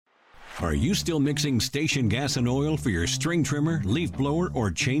Are you still mixing station gas and oil for your string trimmer, leaf blower, or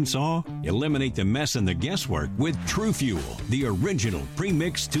chainsaw? Eliminate the mess and the guesswork with True Fuel, the original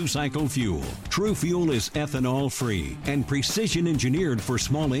pre-mixed two-cycle fuel. True Fuel is ethanol-free and precision-engineered for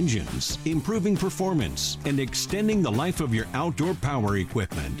small engines, improving performance and extending the life of your outdoor power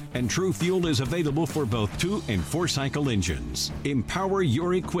equipment. And True Fuel is available for both 2- and 4-cycle engines. Empower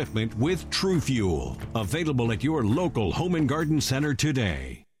your equipment with True Fuel. Available at your local Home and Garden Center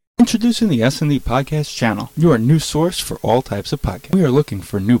today. Introducing the S&D Podcast channel, your new source for all types of podcasts. We are looking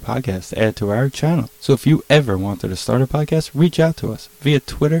for new podcasts to add to our channel. So if you ever wanted to start a podcast, reach out to us via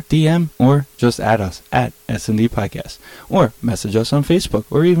Twitter, DM, or just add us at S&D Podcast. Or message us on Facebook,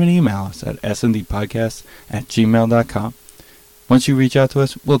 or even email us at sndpodcast@gmail.com. Once you reach out to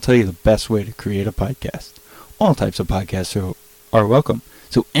us, we'll tell you the best way to create a podcast. All types of podcasts are welcome.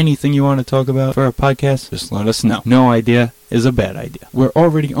 So anything you want to talk about for a podcast, just let us know. No idea is a bad idea. We're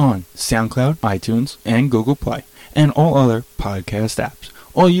already on SoundCloud, iTunes, and Google Play, and all other podcast apps.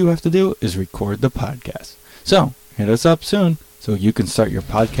 All you have to do is record the podcast. So, hit us up soon so you can start your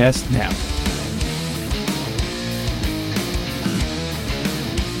podcast now.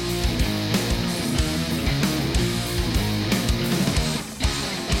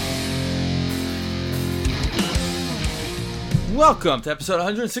 Welcome to episode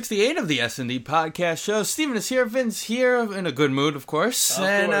 168 of the S&D Podcast Show. Steven is here, Vin's here, in a good mood, of course.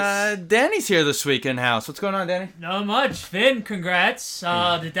 And Danny's here this week in-house. What's going on, Danny? Not much. Vin, congrats.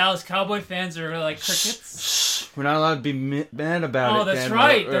 The Dallas Cowboy fans are like crickets. We're not allowed to be mad about it. Oh, that's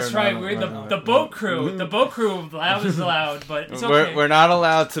right. That's right. We're the boat crew. The boat crew, that was allowed, but it's okay. We're not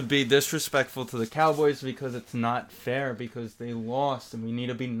allowed to be disrespectful to the Cowboys because it's not fair, because they lost, and we need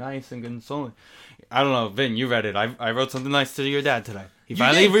to be nice and consoling. I don't know, Vin, you read it. I wrote something nice to your dad today. He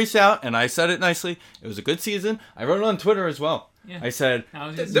finally reached out, and I said it nicely. It was a good season. I wrote it on Twitter as well. Yeah. I said,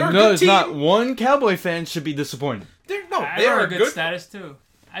 there's not one Cowboy fan should be disappointed. They are a good status, too.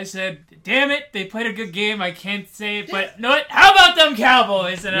 I said, damn it, they played a good game. I can't say it, but you know what? How about them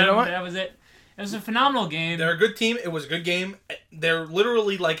Cowboys? And that was it. It was a phenomenal game. They're a good team. It was a good game. They're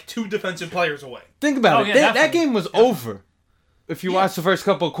literally like two defensive players away. Think about it. That game was over. If you watch the first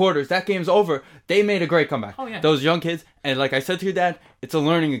couple of quarters, that game's over. They made a great comeback. Oh, yeah. Those young kids. And like I said to your dad, it's a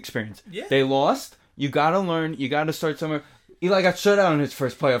learning experience. Yeah. They lost. You got to learn. You got to start somewhere. Eli got shut out in his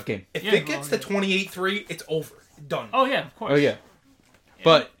first playoff game. If it gets to 28-3, it's over. Done. Oh, yeah, of course. Oh, yeah.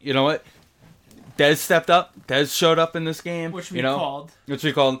 But, you know what? Dez stepped up. Dez showed up in this game. Which we called.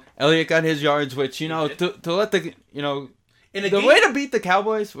 Elliott got his yards, which, to let the, way to beat the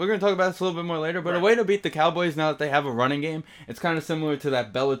Cowboys, we're going to talk about this a little bit more later, but a way to beat the Cowboys now that they have a running game, it's kind of similar to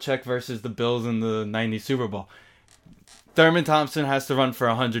that Belichick versus the Bills in the 90s Super Bowl. Thurman Thompson has to run for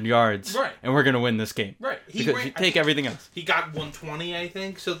 100 yards, and we're going to win this game. Right. You take everything else. He got 120, I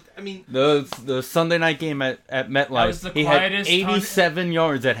think. So, I mean... The Sunday night game at MetLife, he had 87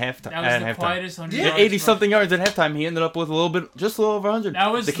 yards at halftime. That was the quietest 100 yards. 80-something yards at halftime. He ended up with just a little over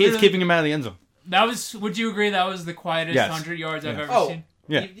 100. The kid's keeping him out of the end zone. Would you agree that was the quietest 100 yards I've ever seen?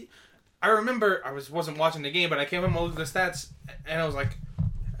 Yeah. I remember, wasn't watching the game, but I came home and looked at the stats, and I was like,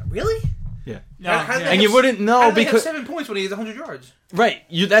 really? Yeah. And you wouldn't know because... 7 points when he has 100 yards. Right.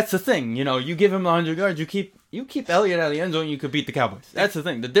 That's the thing. You give him 100 yards, you keep Elliott out of the end zone, you could beat the Cowboys. That's the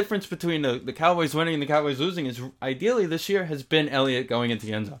thing. The difference between the Cowboys winning and the Cowboys losing is ideally this year has been Elliott going into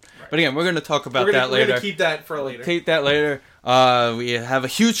the end zone. Right. But again, we're going to talk about that later. We're going to keep that for later. We have a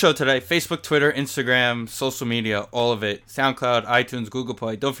huge show today. Facebook, Twitter, Instagram, social media, all of it. SoundCloud, iTunes, Google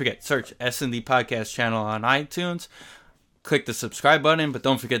Play. Don't forget, search S&D Podcast channel on iTunes. Click the subscribe button, but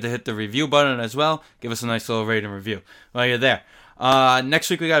don't forget to hit the review button as well. Give us a nice little rate and review while you're there.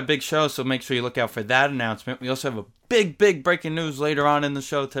 Next week we got a big show, so make sure you look out for that announcement. We also have a big breaking news later on in the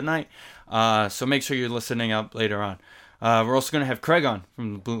show tonight, so make sure you're listening up later on. We're also going to have Craig on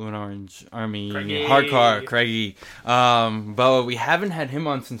from the Blue and Orange Army Hardcore, Craigie. But we haven't had him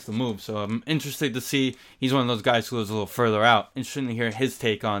on since the move, so I'm interested to see. He's one of those guys who lives a little further out. Interesting to hear his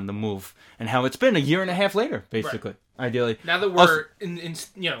take on the move and how it's been a year and a half later, basically. Right. Ideally. Now that we're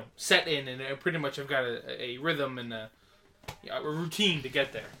set in and pretty much have got a rhythm and a routine to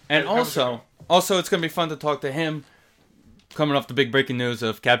get there. And also it's going to be fun to talk to him coming off the big breaking news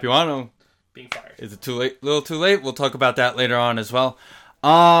of Capuano being fired. Is it too late? A little too late? We'll talk about that later on as well.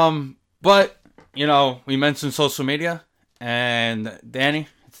 But, we mentioned social media. And, Danny,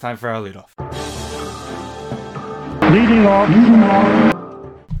 it's time for our leadoff. Leading off.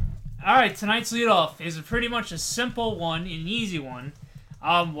 All right, tonight's leadoff is pretty much a simple one, an easy one.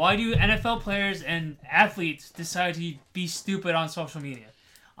 Why do NFL players and athletes decide to be stupid on social media?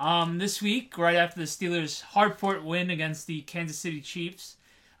 This week, right after the Steelers' hard-fought win against the Kansas City Chiefs,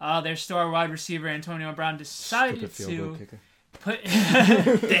 their star wide receiver Antonio Brown decided to put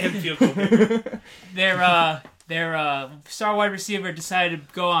Damn field goal kicker. their star wide receiver decided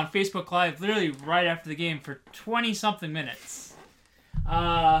to go on Facebook Live literally right after the game for 20-something minutes.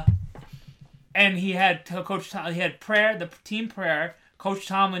 And he had prayer, the team prayer. Coach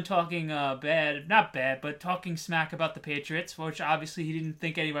Tomlin talking not bad, but talking smack about the Patriots, which obviously he didn't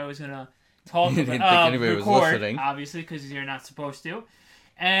think anybody was gonna talk. He didn't think anybody was listening, obviously, because you're not supposed to.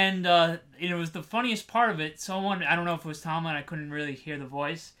 And it was the funniest part of it. Someone, I don't know if it was Tomlin, I couldn't really hear the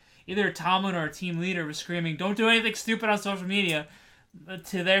voice. Either Tomlin or a team leader was screaming, "Don't do anything stupid on social media."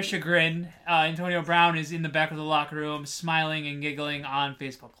 To their chagrin, Antonio Brown is in the back of the locker room, smiling and giggling on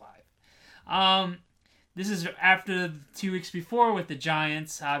Facebook Live. This is after 2 weeks before with the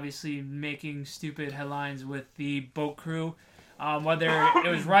Giants, obviously making stupid headlines with the boat crew. Whether it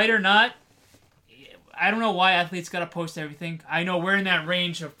was right or not, I don't know why athletes got to post everything. I know we're in that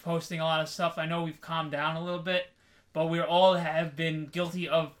range of posting a lot of stuff. I know we've calmed down a little bit, but we all have been guilty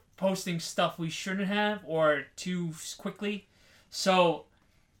of posting stuff we shouldn't have or too quickly. So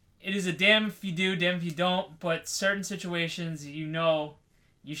it is a damn if you do, damn if you don't, but certain situations you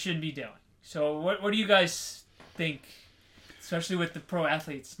shouldn't be doing. So what do you guys think, especially with the pro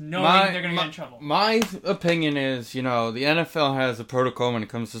athletes, knowing they're going to get in trouble? My opinion is, the NFL has a protocol when it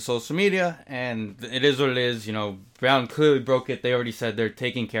comes to social media, and it is what it is. Brown clearly broke it. They already said they're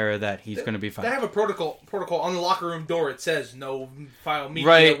taking care of that. He's going to be fine. They have a protocol on the locker room door. It says no file media,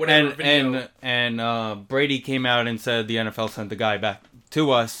 right, whatever video. And Brady came out and said the NFL sent the guy back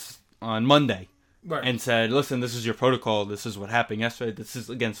to us on Monday, right, and said, listen, this is your protocol. This is what happened yesterday. This is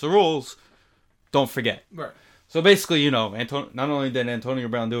against the rules. Don't forget. Right. So basically, not only did Antonio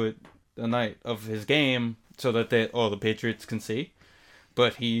Brown do it the night of his game so that the Patriots can see,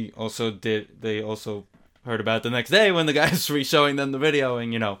 but they also heard about it the next day when the guys were showing them the video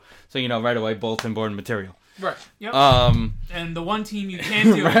and, right away, bulletin board material. Right. Yep. And the one team you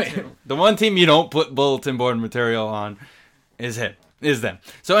can't do right. it to. The one team you don't put bulletin board material on is them.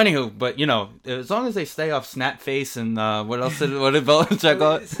 So anywho, but as long as they stay off Snapface and what did Belichick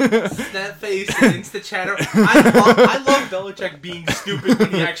call it? Snapface and Insta chatter. I love Belichick being stupid when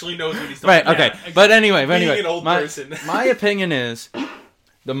he actually knows what he's talking right, about. okay. But anyway, being an old person. My opinion is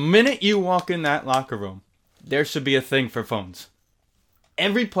the minute you walk in that locker room, there should be a thing for phones.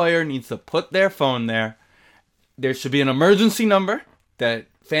 Every player needs to put their phone there. There should be an emergency number that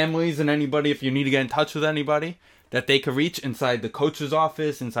families and anybody, if you need to get in touch with anybody, that they could reach inside the coach's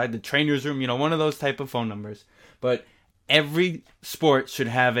office, inside the trainer's room, one of those type of phone numbers. But every sport should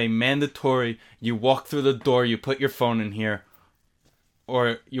have a mandatory, you walk through the door, you put your phone in here,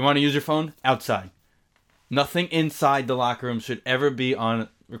 or you want to use your phone? Outside. Nothing inside the locker room should ever be on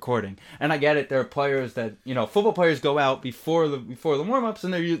recording. And I get it, there are players that, football players go out before the warm-ups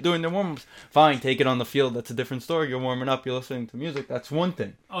and they're doing their warm-ups. Fine, take it on the field, that's a different story. You're warming up, you're listening to music, that's one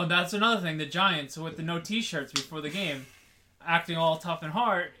thing. Oh, that's another thing. The Giants, with the no t-shirts before the game, acting all tough and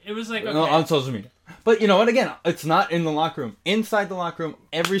hard, it was like, okay. No, on social media. But you know what, again, it's not in the locker room. Inside the locker room,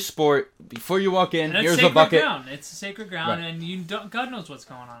 every sport, before you walk in, here's a bucket. Ground. It's a sacred ground, right. And God knows what's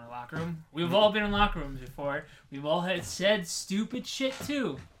going on in the locker room. We've all been in locker rooms before. We've all said stupid shit,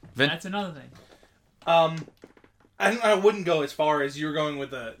 too. That's another thing. I wouldn't go as far as you're going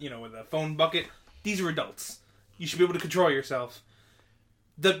with a phone bucket. These are adults. You should be able to control yourself.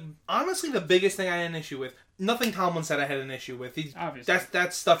 Honestly, the biggest thing I had an issue with, nothing Tomlin said I had an issue with. Obviously.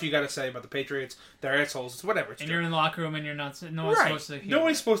 That's stuff you got to say about the Patriots. They're assholes. It's whatever. It's and true. You're in the locker room and you're not. No one's supposed to hear.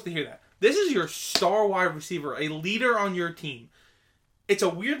 Nobody's supposed to hear that. This is your star wide receiver, a leader on your team. It's a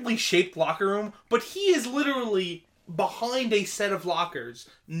weirdly shaped locker room, but he is literally behind a set of lockers,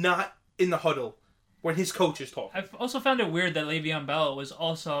 not in the huddle when his coach is talking. I've also found it weird that Le'Veon Bell was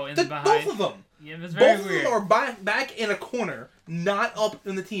also in the behind. Both of them. Yeah, it was very both weird. of them are back in a corner, not up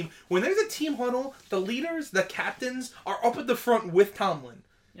in the team. When there's a team huddle, the leaders, the captains, are up at the front with Tomlin.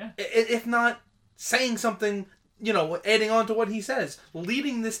 Yeah. If not saying something, adding on to what he says.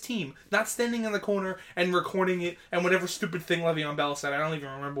 Leading this team, not standing in the corner and recording it and whatever stupid thing Le'Veon Bell said. I don't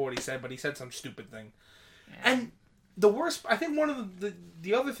even remember what he said, but he said some stupid thing. Yeah. And the worst, I think one of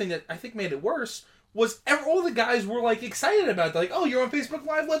the other thing that I think made it worse was all the guys were excited about it. They're like, oh, you're on Facebook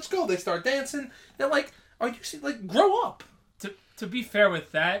Live, let's go. They start dancing. They're like, are you grow up? To be fair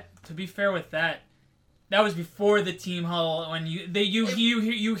with that, that was before the team huddle when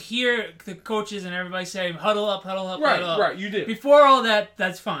you hear the coaches and everybody say huddle up, huddle up, huddle up. Right, you did. Before all that,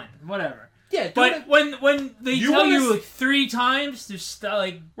 that's fine, whatever. Yeah, but when they tell you 3 times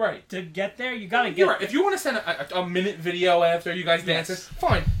to get there, you gotta get. Right. If you want to send a minute video after you guys dancing,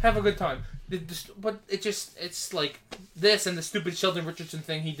 fine, have a good time. But it's like this and the stupid Sheldon Richardson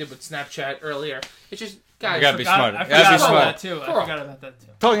thing he did with Snapchat earlier. It's just, guys, You gotta be smart. I You gotta be forgot about smart. that too. I forgot about that too.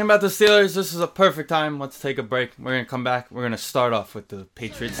 Talking about the Steelers, this is a perfect time. Let's take a break. We're going to come back. We're going to start off with the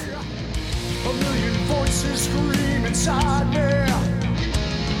Patriots. A million voices scream inside me.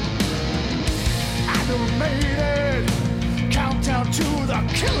 I never made it. Countdown to the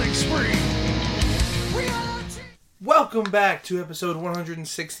killing spree. We are the team. Welcome back to episode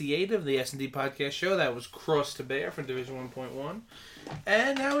 168 of the S&D Podcast Show. That was Cross to Bear from Division 1.1.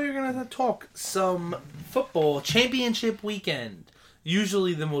 And now we're going to talk some football championship weekend.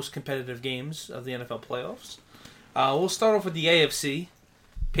 Usually the most competitive games of the NFL playoffs. We'll start off with the AFC.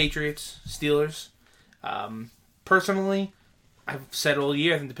 Patriots, Steelers. Personally, I've said all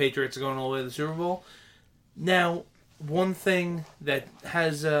year I think the Patriots are going all the way to the Super Bowl. Now, one thing that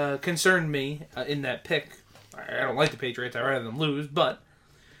has concerned me in that pick, I don't like the Patriots, I'd rather them lose, but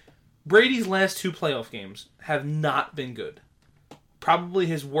Brady's last two playoff games have not been good. Probably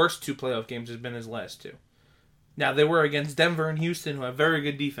his worst two playoff games has been his last two. Now, they were against Denver and Houston, who have very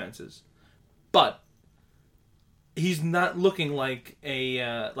good defenses. But he's not looking like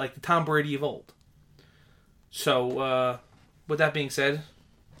like the Tom Brady of old. So, with that being said,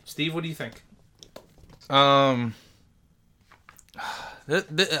 Steve, what do you think? I've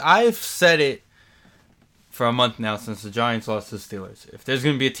said it for a month now since the Giants lost to the Steelers. If there's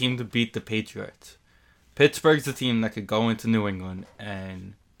going to be a team to beat the Patriots, Pittsburgh's the team that could go into New England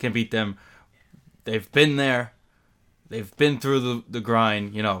and can beat them. They've been there. They've been through the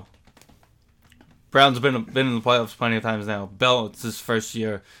grind, you know. Brown's been in the playoffs plenty of times now. Bell, it's his first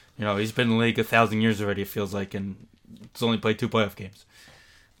year. You know, he's been in the league 1,000 years already, it feels like, and he's only played 2 playoff games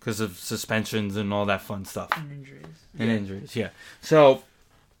because of suspensions and all that fun stuff. And injuries, yeah. So,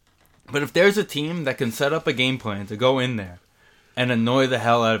 but if there's a team that can set up a game plan to go in there and annoy the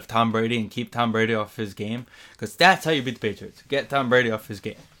hell out of Tom Brady and keep Tom Brady off his game, because that's how you beat the Patriots. Get Tom Brady off his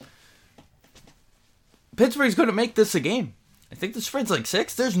game. Pittsburgh's going to make this a game. I think the spread's like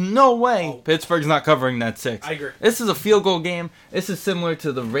 6. There's no way Pittsburgh's not covering that 6. I agree. This is a field goal game. This is similar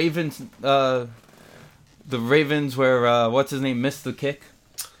to the Ravens. The Ravens where what's his name missed the kick.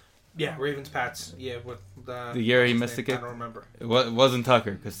 Yeah, Ravens-Pats. Yeah, with the year he missed the kick. I don't remember. It wasn't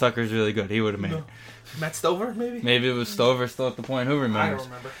Tucker because Tucker's really good. He would have made it. Matt Stover, maybe? Maybe it was Stover still at the point. Who remembers? I don't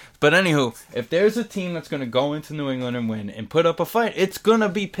remember. But anywho, if there's a team that's going to go into New England and win and put up a fight, it's going to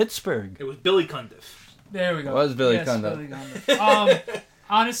be Pittsburgh. It was Billy Cundiff. There we go. It was Billy yes, Cundiff. Billy Cundiff.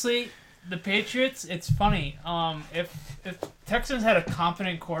 Honestly, the Patriots, it's funny. If Texans had a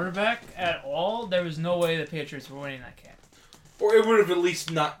competent quarterback at all, there was no way the Patriots were winning that game. Or it would have at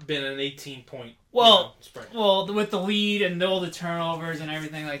least not been an 18-point spread. Well, with the lead and all the turnovers and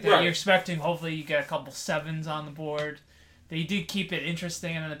everything like that, Right. You're expecting hopefully you get a couple 7s on the board. They did keep it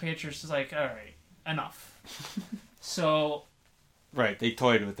interesting, and then the Patriots was like, all right, enough. So... Right, they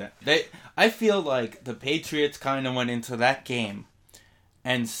toyed with that. I feel like the Patriots kind of went into that game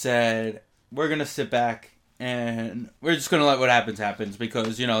and said, we're going to sit back and we're just going to let what happens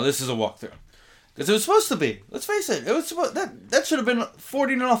because, you know, this is a walkthrough. Because it was supposed to be. Let's face it. It was that should have been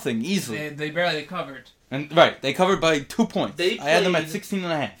 40-0 easily. They barely covered. And right, they covered by 2 points. They I had them at played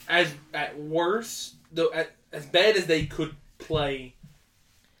 16.5. At worst, though, as bad as they could play,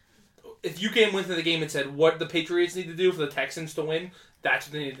 if you came into the game and said what the Patriots need to do for the Texans to win, that's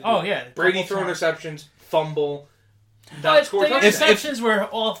what they need to do. Oh, yeah. Brady throw interceptions, fumble, But not score the touchdowns. interceptions were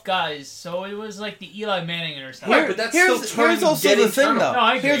off guys, so it was like the Eli Manning interception. Right, but that's still Here's also the thing, though. No,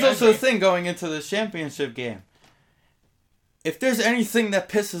 I agree, Here's I also the agree. thing going into this championship game. If there's anything that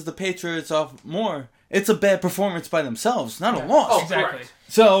pisses the Patriots off more, it's a bad performance by themselves, not a loss. Oh, Exactly. correct.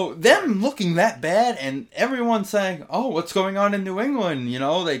 So, them looking that bad and everyone saying, oh, what's going on in New England? You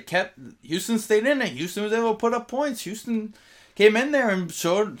know, Houston stayed in it. Houston was able to put up points. Houston came in there and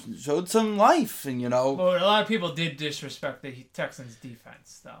showed some life. And, you know. Well, a lot of people did disrespect the Texans'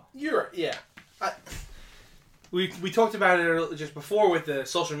 defense, though. You're right, yeah. We talked about it just before with the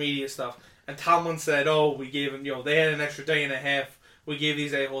social media stuff, and Tomlin said, oh, we gave them, they had an extra day and a half. We gave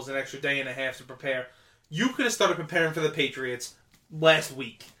these a-holes an extra day and a half to prepare. You could have started preparing for the Patriots last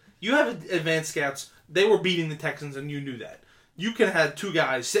week. You have advanced scouts. They were beating the Texans, and you knew that. You could have had 2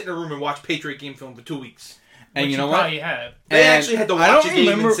 guys sit in a room and watch Patriot game film for 2 weeks. And Which you know probably what? have. They And actually had to I watch a don't game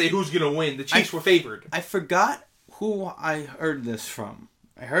remember- and say who's going to win. The Chiefs were favored. I forgot who I heard this from.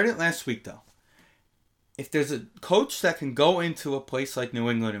 I heard it last week, though. If there's a coach that can go into a place like New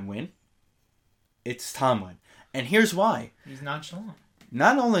England and win, it's Tomlin. And here's why. He's nonchalant.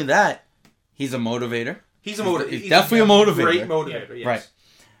 Not only that, he's a motivator. He's a motivator. He's definitely a motivator. Great motivator, yes. Right.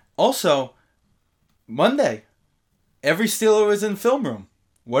 Also, Monday, every Steeler was in film room.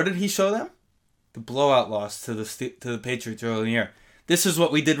 What did he show them? the blowout loss to the Patriots early in the year. This is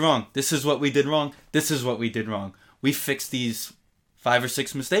what we did wrong. This is what we did wrong. This is what we did wrong. We fixed these 5 or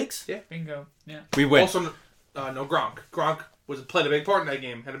 6 mistakes. Yeah. Bingo. Yeah. We win. Also, no Gronk. Gronk played a big part in that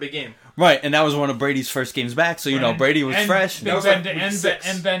game. Had a big game. Right, and that was one of Brady's first games back, so Brady was fresh. Big was Ben, like week and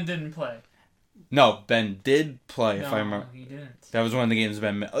 6. Ben didn't play. No, Ben did play, if No, I remember. he didn't. That was one of the games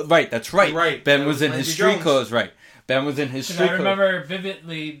Ben... Right, that's right. Right. Ben That was was in Landry his street Jones. clothes, right. Ben was in his street I clothes. remember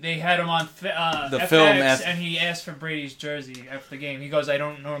vividly, they had him on The FX, film and he asked for Brady's jersey after the game. He goes, I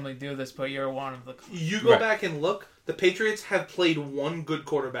don't normally do this, but you're one of the... You go Right. back and look. The Patriots have played one good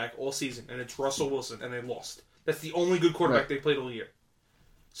quarterback all season, and it's Russell Wilson, and they lost. That's the only good quarterback Right. they played all year.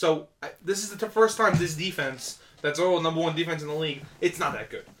 So this is the first time this defense, that's all number 1 defense in the league, it's not that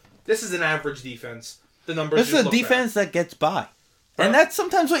good. This is an average defense. The numbers. This is just a look defense that gets by. Right. And that's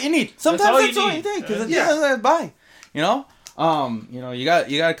sometimes what you need. Sometimes all you that's all you need. need, because it's Yeah. defense that gets by. You know? You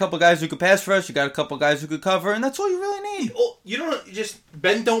got a couple guys who could pass for us, you got a couple guys who could cover, and that's all you really need. better. Oh, you don't just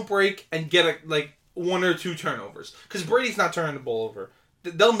bend, don't break, and get 1 or 2 turnovers. Because Brady's not turning the ball over.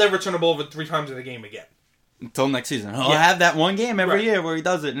 They'll never turn the ball over 3 times in a game again. Until next season. He'll Yeah. have that one game every Right. year where he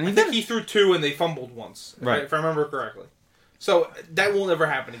does it. And I he think did. he threw 2 and they fumbled once. Right. If I remember correctly. So that will never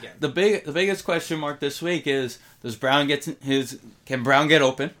happen again. The biggest question mark this week is, can Brown get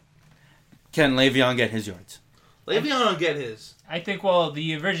open? Can Le'Veon get his yards? Le'Veon will get his. I think, well,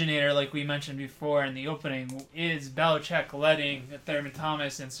 the originator, like we mentioned before in the opening, is Belichick letting Thurman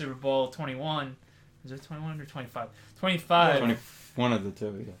Thomas in Super Bowl 21. Is it 21 or 25? 25. One of the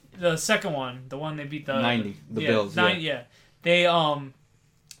two, yeah. The second one, the one they beat the 90, the Bills, yeah. They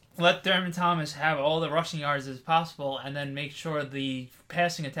let Thurman Thomas have all the rushing yards as possible, and then make sure the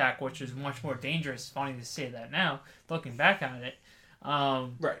passing attack, which is much more dangerous. Funny to say that now, looking back on it,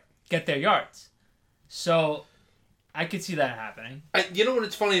 Right. get their yards. So I could see that happening. You know what?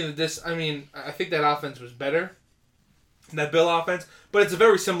 It's funny that I think that offense was better, that Bill offense, but it's a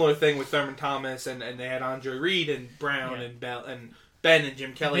very similar thing with Thurman Thomas, and they had Andre Reed and Brown Yeah. and Bell and Ben and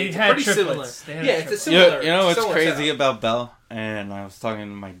Jim Kelly. They It's had pretty triplets. similar. They had Yeah, it's a triplets. similar. You know what's similar crazy setup. about Bell? And I was talking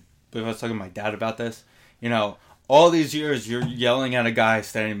to my dad about this. All these years you're yelling at a guy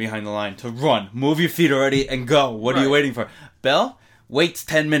standing behind the line to run, move your feet already, and go. What are you Right. waiting for? Bell waits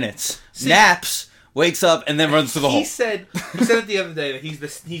 10 minutes, naps, wakes up, and then runs to the hole. He said it the other day that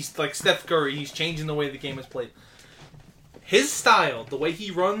he's like Steph Curry. He's changing the way the game is played. His style, the way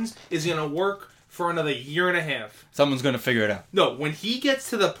he runs, is going to work for another year and a half. Someone's gonna figure it out. No, when he gets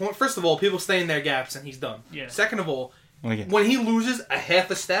to the point, first of all, people stay in their gaps and he's done. Yeah. Second of all, Okay. when he loses a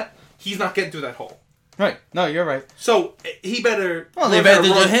half a step, he's not getting through that hole. Right? No, you're right. So he better. Well, the learn how to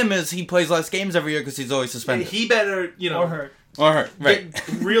advantage run. of him is he plays less games every year because he's always suspended He better, Or hurt. or hurt. Right? get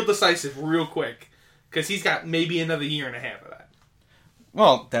real decisive real quick, because he's got maybe another year and a half of that.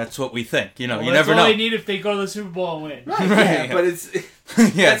 Well, that's what we think. You Well, never that's all know. they need if they go to the Super Bowl and win. Yeah, but it's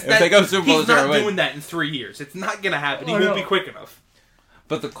Yeah, if they go Super Bowl, he's they're not gonna win. doing that in 3 years. It's not gonna happen. He Oh, won't no. be quick enough.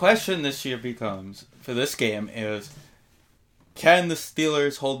 But the question this year becomes, for this game, is can the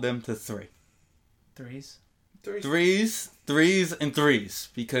Steelers hold them to 3? Threes. Threes, and threes.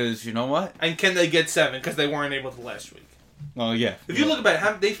 Because you know what? And can they get 7? Because they weren't able to last week. Well, yeah. If you look about it,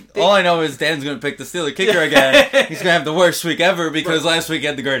 how they All I know is Dan's going to pick the Steeler kicker again. He's going to have the worst week ever because last week he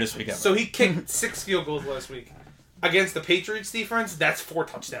had the greatest week ever. so he kicked 6 field goals last week against the Patriots defense. That's 4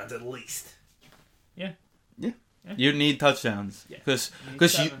 touchdowns at least. You need touchdowns. Yeah. Because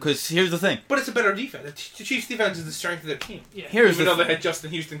You need 7. here's the thing. But it's a better defense. The Chiefs' defense is the strength of their team. Yeah. Here's Even the though they had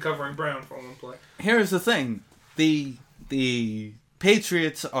Justin Houston covering Brown for one play. Here's the thing. The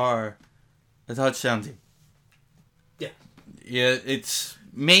Patriots are a touchdown team. Yeah. Yeah, it's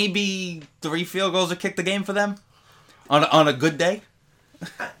maybe 3 field goals to kick the game for them on a good day.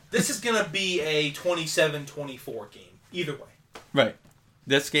 This is going to be a 27-24 game. Either way. Right.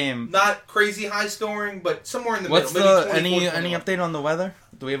 This game. Not crazy high scoring, but somewhere in the What's middle. the Maybe any 24-21. update on the weather?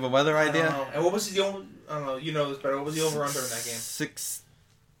 Do we have a weather I don't idea? know. And what was the only? I don't know. You know this better. What was the over under in that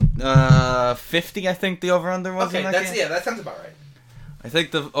game? 50. I think the over under was Okay, in that that's game. yeah. That sounds about right. I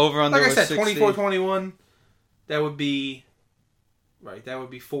think the over under Like I was said, 60. 24-21. That would be right. That would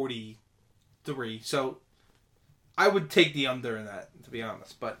be 43. So I would take the under in that, to be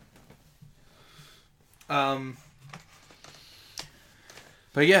honest. But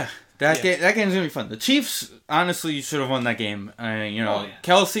But yeah, that Yeah. game's gonna be fun. The Chiefs, honestly, should have won that game. Oh, yeah.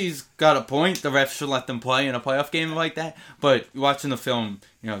 Kelsey's got a point. The refs should let them play in a playoff game like that. But watching the film,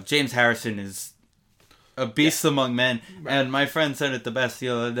 James Harrison is a beast among men. Right. And my friend said it the best the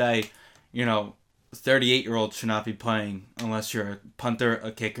other day. 38-year-olds should not be playing unless you're a punter,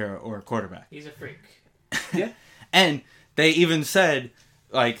 a kicker, or a quarterback. He's a freak. yeah, And they even said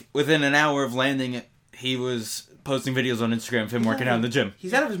like within an hour of landing it, he was posting videos on Instagram of him working out in the gym.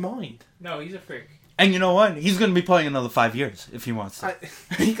 He's out of his mind. No, he's a freak. And you know what? He's going to be playing another 5 years if he wants to.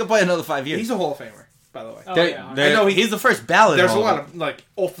 He could play another 5 years. He's a Hall of Famer, by the way. Oh, They- yeah. they- I know he's the first ballot. There's a Hall lot of like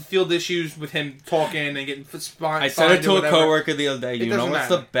off the field issues with him talking and getting I said it to a coworker the other day. You know doesn't what's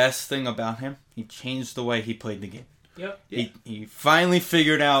the matter. best thing about him? He changed the way he played the game. Yep. He finally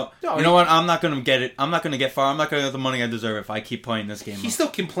figured out. No, you know what? I'm not gonna get it. I'm not gonna get far. I'm not gonna get the money I deserve if I keep playing this game. He still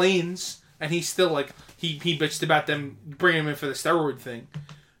complains, and he's still like he bitched about them bringing him in for the steroid thing,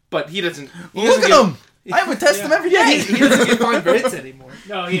 but he doesn't. He Look doesn't at him. I would test him every day. He doesn't get fined for hits anymore.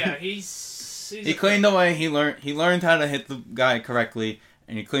 No, yeah, he's He cleaned the way he learned. He learned how to hit the guy correctly,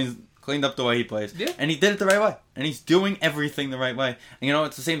 and he cleaned up the way he plays. Yeah. And he did it the right way. And he's doing everything the right way. And you know,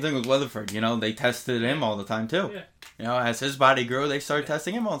 it's the same thing with Weatherford. You know, they tested him all the time too. Yeah. You know, as his body grew, they started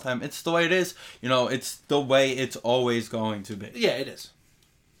testing him all the time. It's the way it is. You know, it's the way it's always going to be. Yeah, it is.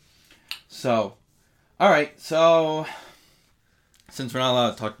 So, all right. So, since we're not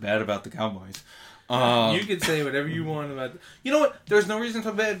allowed to talk bad about the Cowboys, You can say whatever you want about. You know what? There's no reason to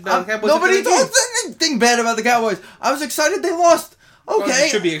talk bad about the Cowboys. nobody if they're talks anything bad about the Cowboys. I was excited they lost. Well, Okay, you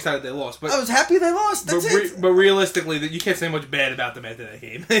should be excited they lost, but I was happy they lost. That's it. but realistically, that you can't say much bad about them after that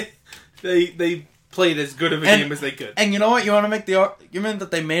game. they played as good of a game as they could. And you know what? You want to make the argument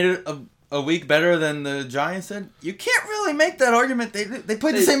that they made it a week better than the Giants did? You can't really make that argument. They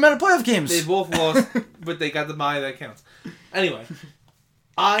played the same amount of playoff games. They both lost, but they got the bye. That counts. Anyway,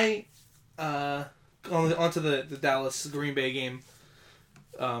 onto the Dallas Green Bay game.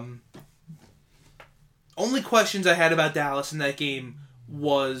 Only questions I had about Dallas in that game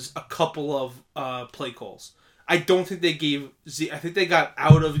was a couple of play calls. I don't think they gave Zeke. I think they got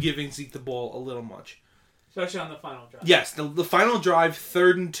out of giving Zeke the ball a little much. especially on the final drive. Yes, the final drive,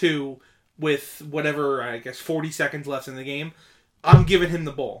 3rd and 2, with whatever, I guess, 40 seconds left in the game, I'm giving him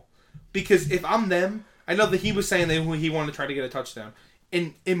the ball. Because if I'm them, I know that he was saying that he wanted to try to get a touchdown.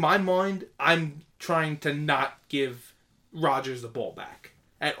 In my mind, I'm trying to not give Rodgers the ball back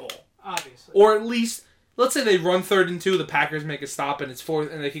at all. Obviously. Or at least, let's say they run 3rd and 2, the Packers make a stop, and it's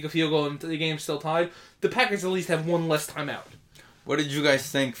 4th, and they kick a field goal, and the game's still tied. The Packers at least have one less timeout. What did you guys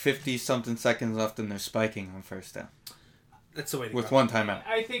think? 50-something seconds left and they're spiking on first down That's the way to with go. one timeout.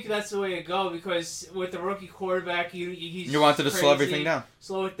 I think that's the way to go because with the rookie quarterback, he's You wanted to slow crazy. everything down.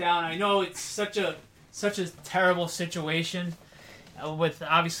 Slow it down. I know it's such a terrible situation with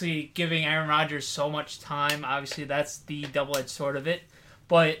obviously giving Aaron Rodgers so much time. Obviously, that's the double-edged sword of it.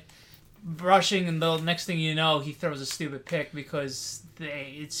 But rushing, and the next thing you know, he throws a stupid pick because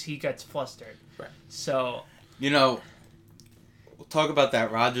he gets flustered. Right. So You know, we'll talk about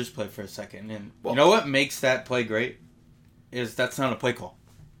that Rodgers play for a second. And Well- you know what makes that play great? Is that's not a play call.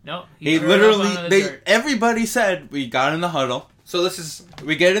 no, He threw it up onto the literally, dirt. everybody said, we got in the huddle. So this is...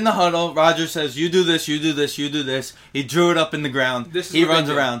 We get in the huddle. Rodgers says, you do this, you do this, you do this. He drew it up in the ground. This is He what they runs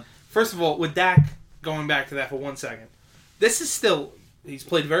did. around. First of all, with Dak, going back to that for 1 second, this is still... He's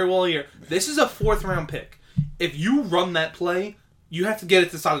played very well here. This is a 4th-round pick. If you run that play, you have to get it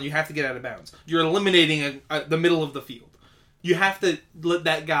to the side. You have to get out of bounds. You're eliminating the middle of the field. You have to let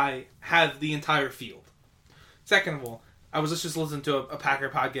that guy have the entire field. Second of all, I was just listening to a Packer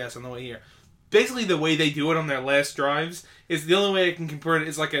podcast on the way here. Basically, the way they do it on their last drives is the only way I can compare it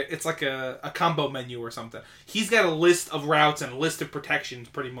is it's like a combo menu or something. He's got a list of routes and a list of protections,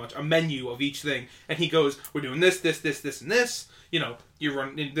 pretty much a menu of each thing, and he goes, "We're doing this, this, this, this, and this." You know, you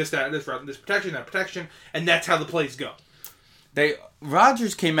run this, that, this route, this protection, that protection, and that's how the plays go.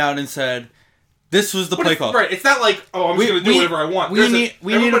 Rodgers came out and said, this was the But play it's, call. right? It's not like, oh, I'm just going to do whatever I want.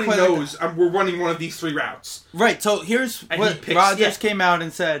 Everybody play knows we're running one of these 3 routes. Right, so here's And what he picks- Rodgers yeah. came out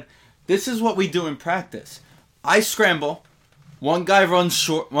and said, this is what we do in practice. I scramble. One guy runs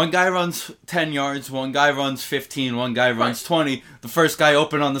short. One guy runs 10 yards. One guy runs 15. One guy runs 20. The first guy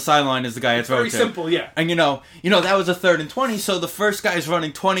open on the sideline is the guy I throw Very to. simple, yeah. And you know that was a 3rd and 20. So the first guy's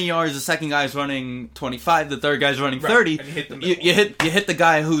running 20 yards. The second guy's running 25. The third guy's running 30. and you hit the you hit the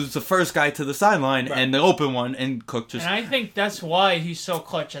guy who's the first guy to the sideline and the open one, and Cook just. And I think that's why he's so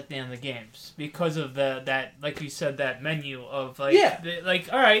clutch at the end of the games because of that, like you said, that menu of like, Yeah.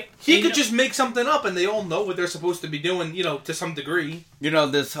 all right, He you could know- just make something up, and they all know what they're supposed to be doing, to some degree. You know,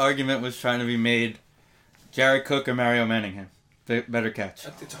 this argument was trying to be made. Jared Cook or Mario Manningham, better catch.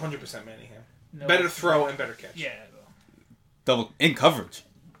 It's 100% Manningham. No. Better throw and better catch. Yeah. Double in coverage.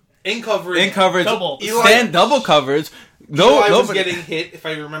 In coverage. In coverage. Double. Stand double coverage. Eli was Nobody getting hit, if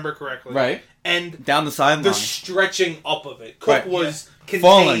I remember correctly. right And down the sideline. the stretching up of it. Cook Right. was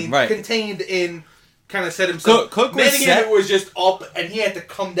Falling, right. contained in, kind of set himself. Cook was Manningham set. it was just up, and he had to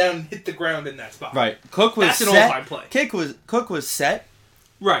come down and hit the ground in that spot. Right. Cook was That's an set. all-time play. Cook was set.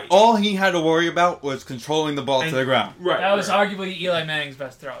 Right. All he had to worry about was controlling the ball to the ground. Right. That was right. arguably Eli Manning's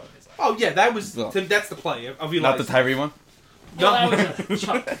best throw of his life. Oh yeah, that was. So- That's the play of Eli. Not the Tyree one? Well, No. that was a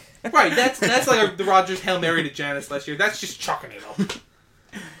chuck. Right. That's like the Rodgers Hail Mary to Janice last year. That's just chucking it up.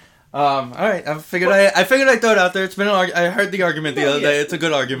 All right. I figured I'd throw it out there. It's been I heard the argument the No, other yeah. day. It's a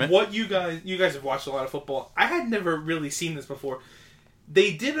good argument. What you guys have watched a lot of football. I had never really seen this before.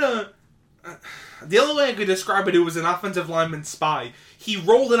 They did the only way I could describe it was an offensive lineman spy. He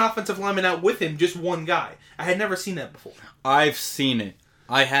rolled an offensive lineman out with him, just one guy. I had never seen that before. I've seen it.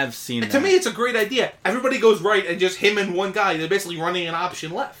 I have seen And that. to me, it's a great idea. Everybody goes right, and just him and one guy. They're basically running an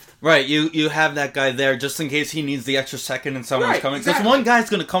option left. Right, you have that guy there just in case he needs the extra second and someone's Right, coming. Because exactly. one guy's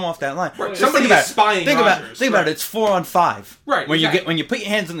going to come off that line. Right. Just Somebody think about is spying it. Think Rodgers. about Right. it. It's 4-on-5. Right, When exactly. when you put your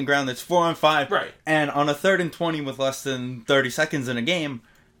hands in the ground, it's 4-on-5. Right. And on a 3rd and 20 with less than 30 seconds in a game,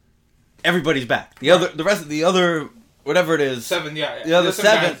 everybody's back. The rest of the other whatever it is, Seven, yeah. the other some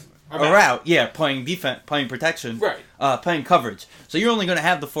 7 guys are out. Yeah, playing defense, playing protection. Right. Playing coverage. So you're only going to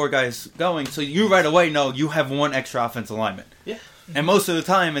have the 4 guys going. So you right away know you have one extra offensive lineman. Yeah. And most of the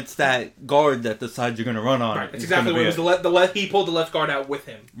time, it's that guard that decides you're going to run on. Right. That's It's exactly gonna what be it was. The left. He pulled the left guard out with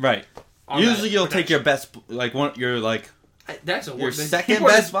him. Right. on Usually, that you'll take your protection. best, like one, your like That's a your worst. second He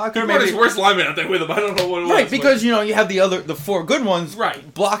brought best his- blocker, He brought his maybe? worst lineman out there with him. I don't know what it was. right but- because you have the 4 good ones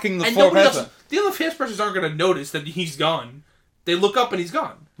Right. blocking the and 4 nobody pass. else. The other pass rushers aren't going to notice that he's gone. They look up and he's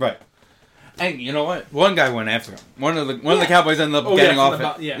gone. Right. And you know what? One guy went after him. One of the Cowboys ended up getting from off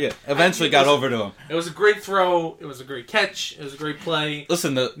the it. bo- yeah. Eventually I- got listen, over to him. It was a great throw. It was a great catch. It was a great play.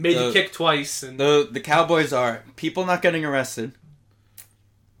 Listen, Made you kick twice. And the Cowboys are people not getting arrested.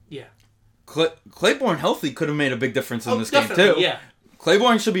 yeah. Claiborne healthy could have made a big difference in Oh, this game definitely, too. Yeah.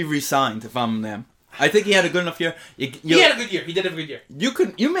 Claiborne should be re-signed if I'm them. I think he had a good enough year. He had a good year. He did have a good year.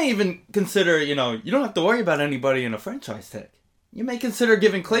 You may even consider, you don't have to worry about anybody in a franchise tag. You may consider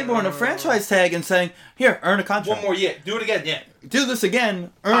giving Claiborne a franchise tag and saying, "Here, earn a contract. One more year. Do it again. Yeah. Do this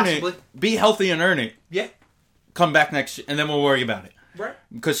again, earn Possibly. it, be healthy and earn it. Yeah. Come back next year, and then we'll worry about it. Right.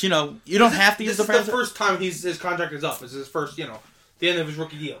 Because you don't have to use This the is the franchise. first time his contract is up. This is his first, the end of his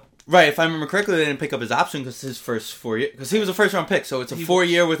rookie deal. Right, if I remember correctly, they didn't pick up his option because his first 4 year, because he was a first round pick, so it's a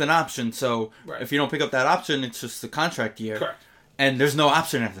 4-year with an option. So Right. if you don't pick up that option, it's just the contract year. Correct. And there's no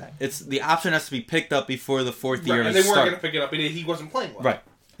option after that. It's the option has to be picked up before the 4th year Right. And is they weren't start. going to pick it up. He wasn't playing well. Right.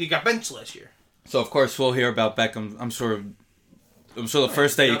 He got benched last year. So of course we'll hear about Beckham. I'm sure the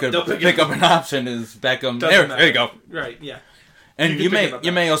first day you could They'll pick pick it up an option is Beckham. Doesn't There you go. matter. Right. Yeah. And You you can pick it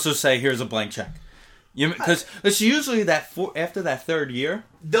up may now. also say here's a blank check. Because it's usually after that 3rd year,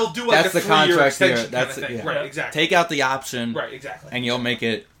 They'll do like that's a the 3-year contract year. extension That's kind of it. thing. Yeah. Right. Exactly. Take out the option. Right. Exactly. And you'll make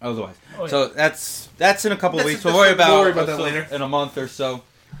it otherwise. Oh, yeah. So that's in a couple That's- weeks. We'll that's- worry about that later. in a month or so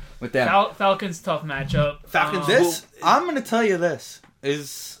with them. Falcons tough matchup. Falcons This I'm going to tell you this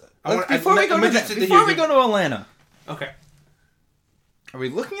is before we go I'm to interested to before hear we your- go to Atlanta. Okay. Are we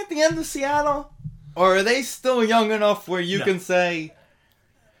looking at the end of Seattle, or are they still young enough where you No. can say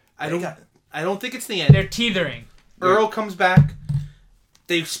I don't think it's the end. They're teetering. Earl comes back.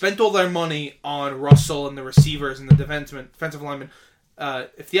 They've spent all their money on Russell and the receivers and the defensive linemen.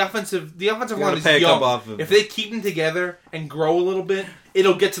 If the offensive line is pay a young, couple off of if them. they keep them together and grow a little bit,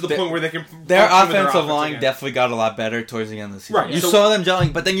 it'll get to the point where they can. their function with offensive line again. definitely got a lot better towards the end of the season. Right, You so- saw them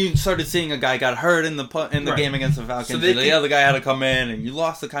gelling, but then you started seeing a guy got hurt in the Right. game against the Falcons. So they the can- other guy had to come in, and you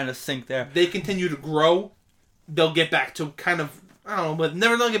lost the kind of sync there. They continue to grow. They'll get back to kind of but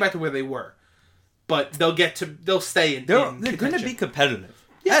never they'll get back to where they were. But they'll stay in. They're in going to contention. be competitive.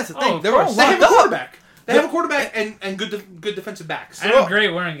 That's the thing. of They're all course. They have locked a up. quarterback. They have a quarterback and good defensive backs. And a great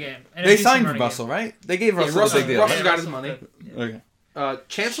running game. And a They decent signed running Russell, game. right? They gave Russell Russell- a big deal. Russell right? got his money. Okay.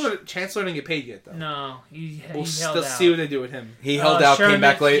 Chancellor didn't get paid yet though. No, he We'll held still out. see what they do with him. He held out, came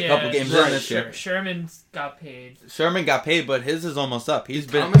back late, a yeah, couple games right, in this year. Sherman got paid. Sherman got paid, but his is almost up. He's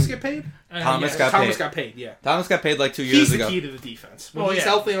been Thomas get paid? Thomas Yeah. got Thomas paid. got paid. Yeah. Thomas got paid like 2 years He's the ago. key to the defense. When Oh, he's yeah.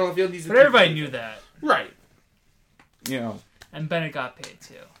 healthy on the field, he's the But key to everybody the knew defense. that. Right. You know, And Bennett got paid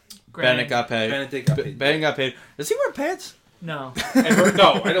too. Bennett got paid. Bennett got paid. Bennett got paid. Does he wear pants? No.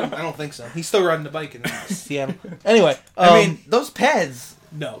 No, I don't think so. He's still riding the bike in Seattle. Anyway, I mean those pads.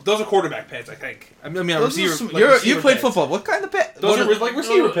 No, those are quarterback pads, I think. I mean, Those are receiver. some- like you receiver played pads. football. What kind of pad? Those what are like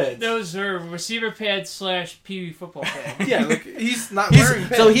receiver No, pads. Those are receiver pads / Pee Wee football pads. Yeah, like he's not wearing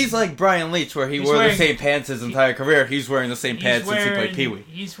pads. So he's like Brian Leach, where he He's wore the wearing- same pants his entire career. He's wearing the same pads since he played Pee Wee.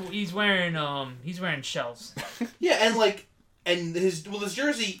 He's wearing shells. Yeah, and his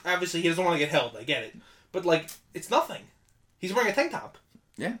jersey, obviously he doesn't want to get held. I get it, but it's nothing. He's wearing a tank top.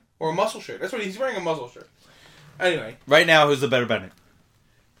 Yeah. Or a muscle shirt. That's what he's wearing, a muscle shirt. Anyway, Right now, who's the better Bennett?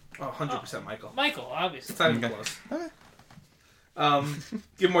 100% Michael. Michael, obviously. It's not even Okay. close. Okay.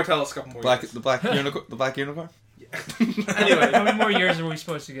 Give Martellus a couple more years. The black unicorn. Anyway, How many more years are we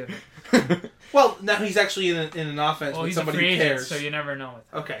supposed to give him? well, now he's actually in an offense Well, with he's a somebody free who agent, cares. so you never know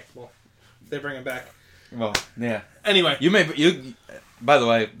it. Okay, well, they bring him back. Well, yeah. Anyway, You. By the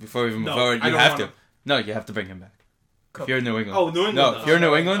way, before we move No, forward, I you don't have wanna- to. No, you have to bring him back. Cook. If you're in New England. Oh, New England, No, though. if you're in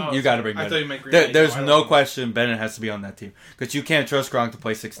New England, Oh, you got to sorry. bring I Bennett. thought you meant Green Bay. There's No, I no don't. question Bennett has to be on that team because you can't trust Gronk to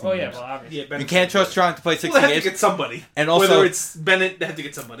play 16 Oh yeah, games. well obviously. yeah, You Bennett's can't trust somebody. Gronk to play 16 Well, they have to games. get somebody. And also- whether it's Bennett, they have to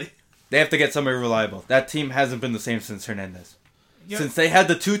get somebody. They have to get somebody reliable. That team hasn't been the same since Hernandez. Yeah. Since they had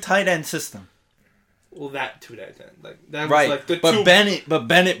the 2 tight end system. Well, that 2 days like that was Right. like the but two.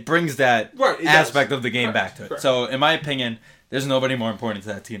 Bennett brings that Right, it aspect does. of the game Right, back to it. correct. So in my opinion, there's nobody more important to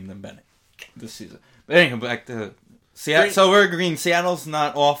that team than Bennett this season. But anyway, back to Seattle. Green- So we're agreeing Seattle's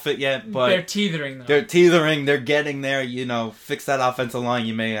not off it yet, They're but teetering though. they're teetering. They're getting there. You know, fix that offensive line.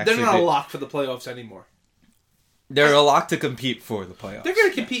 You may actually. They're not a lock for the playoffs anymore. They're a lock to compete for the playoffs. They're going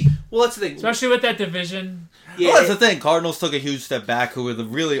to compete. Well, that's the thing. Especially with that division. Yeah, Well, that's the thing. Cardinals took a huge step back, who were the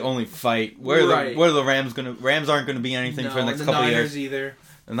really only fight. Where Right. are the Rams gonna? Rams aren't gonna be anything for the next and couple of Niners years. either.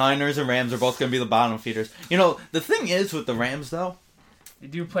 The Niners and Rams are both gonna be the bottom feeders. You know, the thing is with the Rams though, They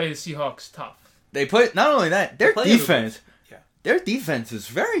do play the Seahawks tough. they put not only that their play defense. Yeah. Their defense is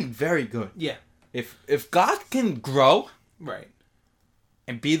very, very good. Yeah, If God can grow right.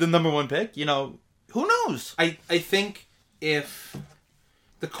 and be the number 1 pick, you know, who knows? I think if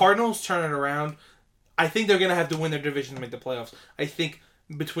the Cardinals turn it around, I think they're going to have to win their division to make the playoffs. I think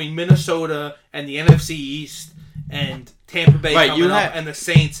between Minnesota and the NFC East and Tampa Bay Right, coming you up have- and the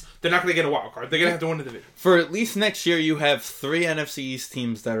Saints, they're not going to get a wild card. They're going to have to win the division. For at least next year, you have 3 NFC East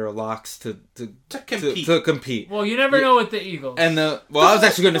teams that are locks to compete. To compete. Well, you never know with the Eagles. And I was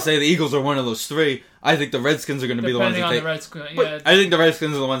actually going to say the Eagles are one of those 3. I think the Redskins are going to be the ones depending that on take. the Redskins. But- Yeah, I think the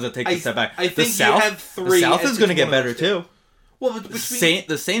Redskins are the ones that take I- the step back. I The think you South, have 3 The South as is going to it's get one of better those too. Well, between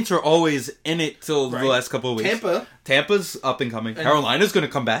The Saints are always in it till Right. the last couple of weeks. Tampa's up and coming. And- Carolina's going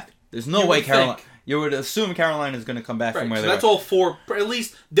to come back. There's no You way would Carolina. think. You would assume Carolina's going to come back right, from where so they that's were. all 4. At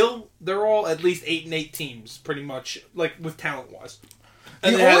least they're all at least 8-8 teams, pretty much, like with talent wise.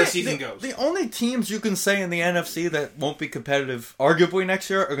 And how the season goes. The only teams you can say in the NFC that won't be competitive, arguably next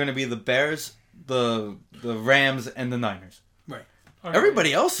year, are going to be the Bears, the Rams, and the Niners. Right. All right.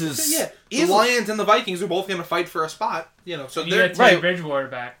 Everybody else is Yeah, the easily- Lions and the Vikings are both going to fight for a spot. You know, so You they're got Teddy right. Bridgewater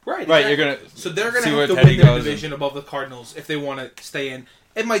back. right. Right, exactly. you're gonna So they're going see to where have to Teddy win their goes division above the Cardinals if they want to stay in.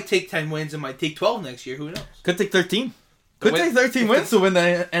 It might take 10 wins. It might take 12 next year. Who knows? Could take 13. Could win- take 13 if wins the- to win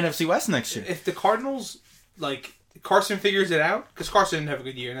the NFC West next year. If the Cardinals, like, Carson figures it out, because Carson didn't have a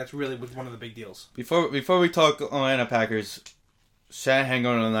good year, and that's really one of the big deals. Before we talk Atlanta Packers, Shanahan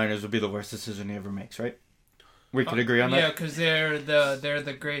going to the Niners would be the worst decision he ever makes, right? We could agree on Yeah, that. because they're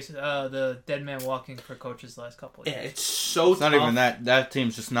the grace the dead man walking for coaches the last couple of Yeah, years. it's so It's not tough. even that. That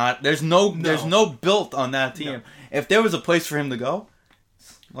team's just not. There's no built on that team. No. If there was a place for him to go,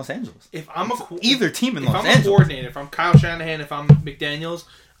 Los Angeles. If I'm Either team in if Los I'm Angeles. a coordinator, if I'm Kyle Shanahan, if I'm McDaniels,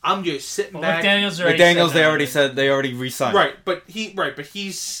 I'm just sitting Well, back. McDaniels already McDaniels, said they that. already said they already re-signed. Right, but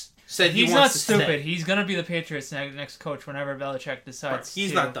he's said he He's wants not to stupid. stay. He's gonna be the Patriots' next coach whenever Belichick Right, decides. he's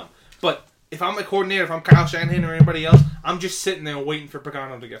to. not dumb. But if I'm a coordinator, if I'm Kyle Shanahan or anybody else, I'm just sitting there waiting for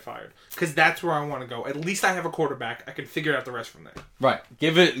Pagano to get fired. Because that's where I want to go. At least I have a quarterback. I can figure out the rest from there. Right.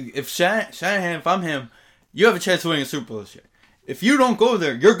 Give it. If Shanahan, if I'm him, you have a chance of winning a Super Bowl this year. If you don't go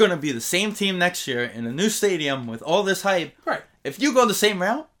there, you're going to be the same team next year in a new stadium with all this hype. Right. If you go the same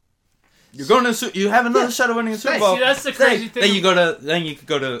route, you're going to. You have another shot of winning a Super Bowl. See, that's the crazy thing. Then you go to. Then you could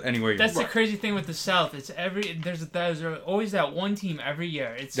go to anywhere you That's want. the crazy thing with the South. It's there's always that one team every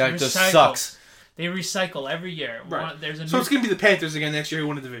year. It's That recycled. just sucks. They recycle every year. Right. There's a So new, it's going to be the Panthers again next year who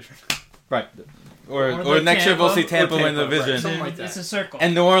win the division. Right. Or like next year we'll see Tampa. Tampa win the Tampa, right. division, Something like it's that. a circle.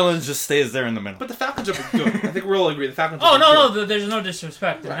 and New Orleans just stays there in the middle. But the Falcons are good. I think we all agree the Falcons oh are no, good. no, there's no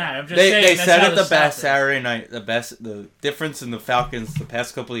disrespect in that. I'm just They saying that's said how it the South best is. Saturday night. The difference in the Falcons the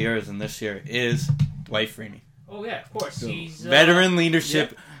past couple of years and this year is Dwight Freeney. Oh yeah, of course. He's Veteran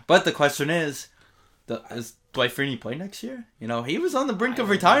leadership. But the question is Does Dwight Freeney play next year? You know, he was on the brink of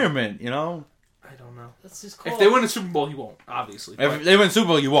retirement, you know. I don't know. That's his call. If they win a Super Bowl, he won't, obviously. If they win Super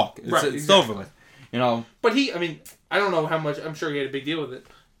Bowl, you walk. It's, Right, it's exactly. over with. You know. But I mean, I don't know how much. I'm sure he had a big deal with it.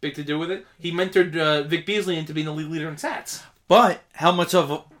 Big to do with it. He mentored Vic Beasley into being the league leader in stats. But how much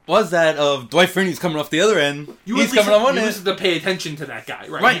of was that of Dwight Freeney's coming off the other end? He's coming on one you end. have to pay attention to that guy,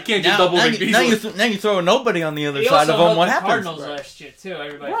 right? Right. You can't just double Vic Beasley. Now you throw nobody on the other He side also of him. helped What the happens? Cardinals last year too.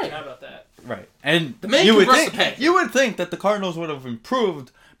 Everybody Right. forgot about that. Right. And The man you would compressed think the pay. you would think that the Cardinals would have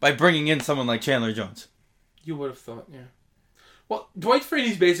improved by bringing in someone like Chandler Jones. You would have thought, yeah. Well, Dwight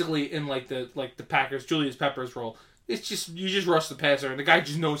Freeney's basically in like the Packers Julius Peppers role. It's just you just rush the passer, and the guy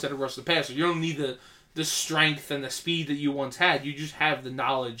just knows how to rush the passer. You don't need the strength and the speed that you once had. You just have the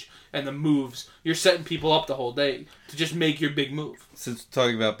knowledge and the moves. You're setting people up the whole day to just make your big move. Since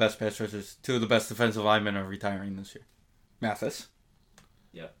talking about best pass rushers, 2 of the best defensive linemen are retiring this year. Mathis.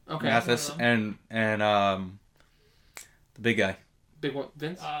 Yep. Okay. Mathis and the big guy. Big one,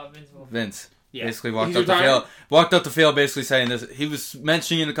 Vince. Vince. Yeah. Basically walked He's up the retiring? field. Walked up the field basically saying this. He was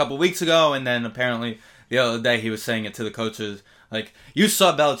mentioning it a couple weeks ago, and then apparently the other day he was saying it to the coaches. Like, you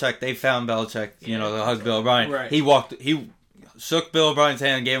saw Belichick. They found Belichick. You know, they hugged Bill O'Brien. Right. He shook Bill O'Brien's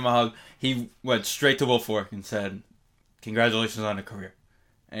hand and gave him a hug. He went straight to Will Fork and said, "Congratulations on a career."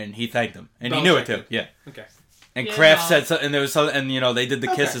 And he thanked him. And he knew it Belichick too. Yeah. Okay. And Yeah, Kraft no. said something, and there was something, and you know, they did the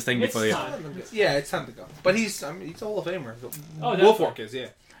Okay. kisses thing It's before the time. Yeah, it's time to go. But he's a Hall of Famer. Oh, Wolfork is, yeah.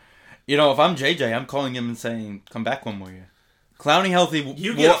 You know, if I'm JJ, I'm calling him and saying, "Come back one more year." Clowney healthy.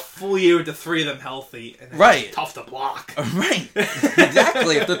 You get a full year with the 3 of them healthy, and Right. it's tough to block. Right.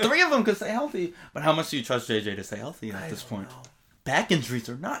 Exactly. If the 3 of them could stay healthy. But how much do you trust JJ to stay healthy at this point? Back injuries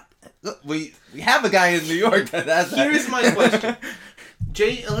are not... Look, we have a guy in New York that has that. Here's my question.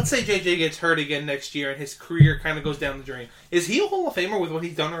 Let's say JJ gets hurt again next year and his career kind of goes down the drain. Is he a Hall of Famer with what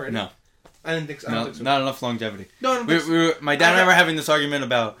he's done already? No. I didn't think so. I don't No, think so. not enough longevity. No, I don't think so. My dad and I were having this argument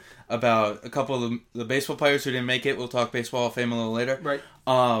about a couple of the baseball players who didn't make it. We'll talk baseball Hall of Fame a little later. Right.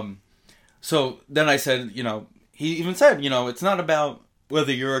 So then I said, you know, he even said, you know, it's not about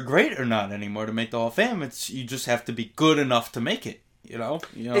whether you're a great or not anymore to make the Hall of Fame. It's you just have to be good enough to make it. You know,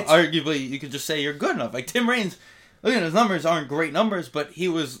 arguably you could just say you're good enough. Like Tim Raines, look at his numbers aren't great numbers, but he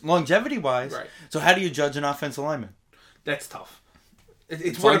was longevity wise. Right. So how do you judge an offensive lineman? That's tough.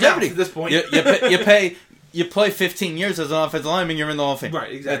 It's Longevity at this point. You play 15 years as an offensive lineman, you're in the Hall of Fame.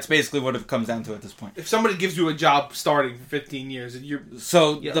 Right, exactly. That's basically what it comes down to at this point. If somebody gives you a job starting for 15 years, and you're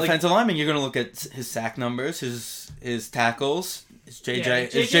So Yeah, defensive lineman, you're going to look at his sack numbers, his tackles. Is JJ Yeah,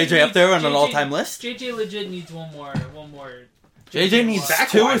 is JJ up there on an JJ all-time list? JJ legit needs one more. JJ needs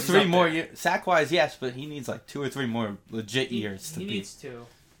Sack-wise, 2 or he's 3 up more there. years. Sack-wise, yes, but he needs like 2 or 3 more legit years He needs 2.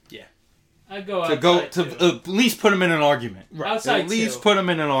 Yeah. I'd go to outside go 2. to at least put him in an argument. Outside At least 2. put him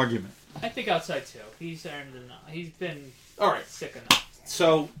in an argument. I think outside 2. He's earned enough. He's been all right. sick enough.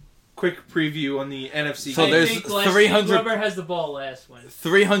 So, quick preview on the NFC. So I there's think last 300 whoever has the ball last wins.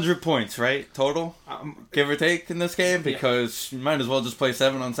 300 points, right? Total? Give Give or take in this game? Because you might as well just play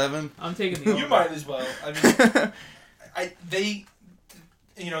 7-on-7. I'm taking the over. You might as well. I mean,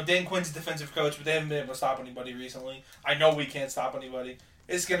 Dan Quinn's a defensive coach, but they haven't been able to stop anybody recently. I know we can't stop anybody.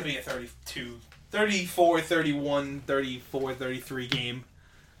 It's going to be a 34, 31, 34, 33 game.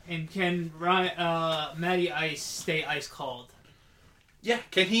 And can Matty Ice stay ice cold? Yeah.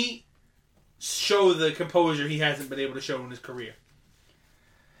 Can he show the composure he hasn't been able to show in his career?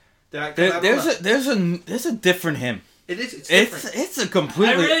 There's a different him. It is. It's different. It's a I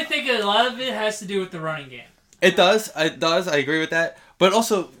completely. really think a lot of it has to do with the running game. It does. It does. I agree with that. But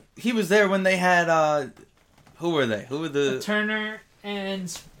also, he was there when they had. Who were they? Who were the? Turner and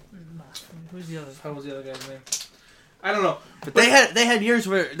who's the other? How was the other guy's name? I don't know. But they had years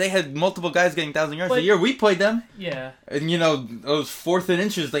where they had multiple guys getting 1,000 yards. But- The year we played them, Yeah. and those 4th and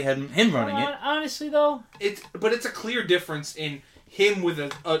inches, they had him running it. Honestly, though, It's a clear difference in him with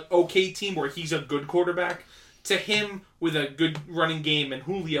an okay team where he's a good quarterback to him with a good running game and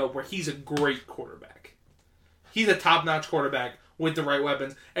Julio where he's a great quarterback. He's a top-notch quarterback with the right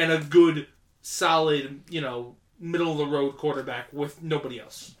weapons and a good, solid, middle-of-the-road quarterback with nobody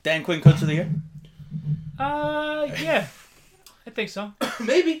else. Dan Quinn, Coach of the Year. yeah, I think so.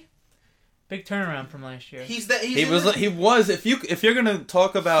 Maybe. Big turnaround from last year. He was. If you're gonna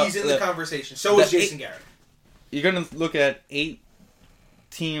talk about, he's in the conversation. So is Jason Garrett. You're gonna look at 8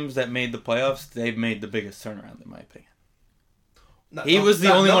 teams that made the playoffs. They've made the biggest turnaround, in my opinion. He was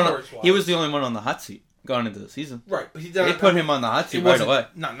the only one. He was the only one on the hot seat going into the season. Right, but They put him on the hot seat right away.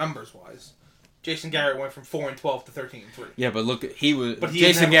 Not numbers-wise. Jason Garrett went from 4-12 to 13-3. Yeah, but look, But he didn't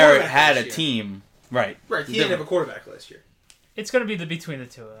Jason have a Garrett quarterback had last a year. team. Right. Right, he didn't have a quarterback last year. It's going to be between the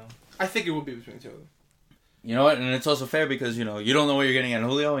two of them. I think it will be between the two of them. You know what? And it's also fair because you don't know what you're getting at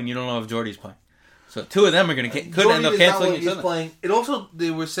Julio, and you don't know if Jordy's playing. So 2 of them are going to could end up canceling each other. Playing. It also,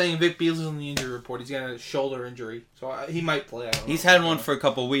 they were saying Vic Beasley's on the injury report. He's got a shoulder injury, so he might play. I don't know. He's had one for a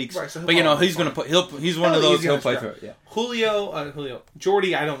couple weeks, Right, so he'll but probably he's play. going to put. He's one of those. He'll play scrap. through it. Yeah. Julio,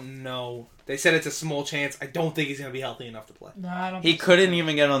 Jordy. I don't know. They said it's a small chance. I don't think he's going to be healthy enough to play. No, I don't. He couldn't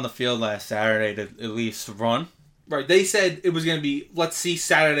even get on the field last Saturday to at least run. Right, they said it was going to be, let's see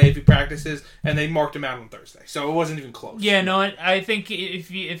Saturday if he practices, and they marked him out on Thursday. So it wasn't even close. Yeah, no. I think if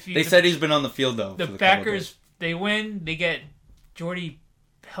you They said he's been on the field though. the for Packers they win, they get Jordy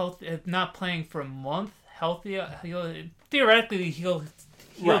not playing for a month healthy, theoretically he'll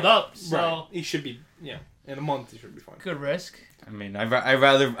healed up. So right. He should be, in a month he should be fine. good risk. I mean, I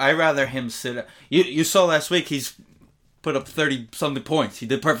rather him sit. You saw last week he's put up 30-something points. He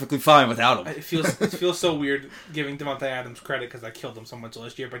did perfectly fine without him. It feels so weird giving Devontae Adams credit because I killed him so much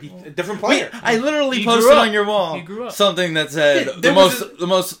last year, but he's a different player. I literally He posted grew up. on your wall He grew up. something that said Yeah, the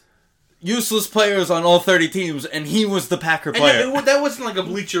most useless players on all 30 teams, and he was the Packer And player. that wasn't like a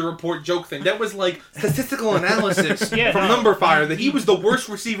Bleacher Report joke thing. That was like statistical analysis Yeah, from no. Number Fire that he was the worst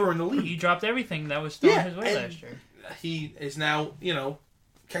receiver in the He league. dropped everything that was thrown Yeah, his way and- last year. He is now,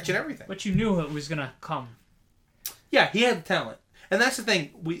 catching everything. But you knew it was gonna come. Yeah, he had the talent. And that's the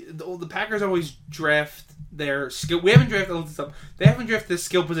thing. The Packers always draft their skill. We haven't drafted They haven't drafted a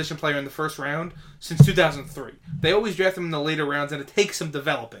skill position player in the first round since 2003. They always draft them in the later rounds, and it takes some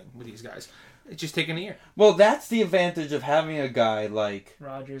developing with these guys. It's just taking a year. Well, that's the advantage of having a guy like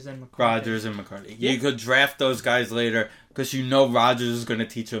Rodgers and McCarthy. Rodgers and McCarthy. Yeah. You could draft those guys later because you know Rodgers is going to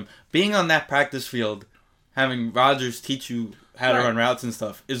teach them. Being on that practice field, having Rodgers teach you how to Right. run routes and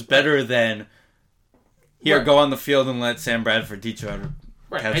stuff is better than here, Right. go on the field and let Sam Bradford teach you how to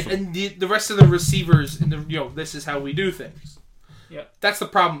Right. catch And the rest of the receivers, this is how we do things. Yeah. That's the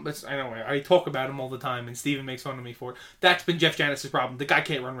problem. I know I talk about him all the time, and Steven makes fun of me for it. That's been Jeff Janis' problem. The guy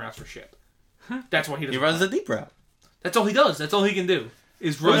can't run routes for shit. That's why he doesn't. He runs the deep route. That's all he does. That's all he can do.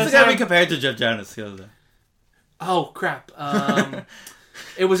 Is Who's run. the guy we compared to Jeff Janis the other day? Oh crap!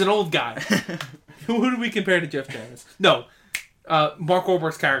 It was an old guy. Who do we compare to Jeff Janis? No, Mark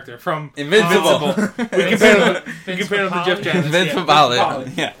Wahlberg's character from Invincible. We compared him to Jeff Janis. Vince yeah, Papale.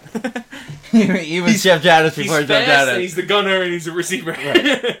 Vince Yeah. He was Jeff Janis He's before Jeff fast, and Janis. he's the gunner, and he's the receiver.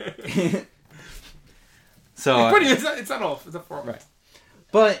 So, It's not off. It's a 4. Right.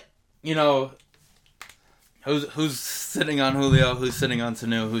 But, who's sitting on Julio, who's sitting on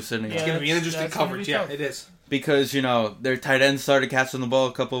Sanu, who's sitting It's on... going to be an interesting that's gonna coverage. be Yeah, tough. it is. Because, their tight ends started catching the ball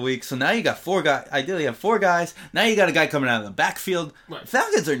a couple of weeks. So now you got 4 guys. Ideally, you have 4 guys. Now you got a guy coming out of the backfield. Right.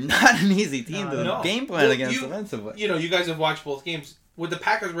 Falcons are not an easy team to No. game plan Well, against defensively. You guys have watched both games. What the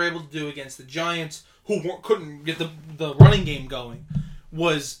Packers were able to do against the Giants, who couldn't get the running game going,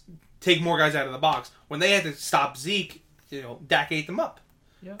 was take more guys out of the box. When they had to stop Zeke, Dak ate them up.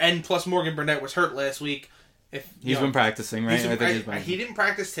 Yeah. And plus Morgan Burnett was hurt last week. He's been practicing, right? He didn't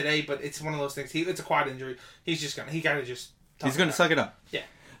practice today, but it's one of those things. It's a quad injury. He's just gonna. He gotta just. He's going to suck it up. Yeah.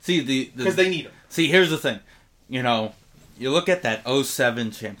 See, Because they need him. See, here's the thing. You look at that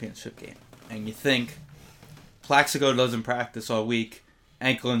 07 championship game, and you think Plaxico doesn't practice all week,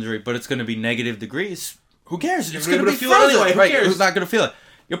 ankle injury, but it's going to be negative degrees. Who cares? It's You're going to gonna be feel it frozen. anyway. Who Right? cares? Who's not going to feel it?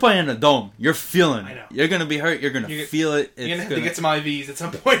 You're playing in a dome. You're feeling it. I know. You're going to be hurt. You're going to feel it. You're gonna have to get some IVs at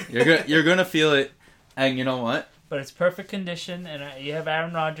some point. You're going to feel it, and you know what? But it's perfect condition, and you have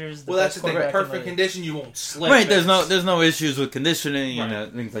Aaron Rodgers. Well, that's best the thing. quarterback in the Perfect league. condition, you won't slip. Right? There's It's- no issues with conditioning Right.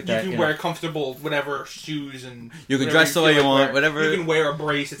 and things like You that. can wear comfortable whatever shoes and You can whatever dress the feel way you like want, wearing. whatever- You can wear a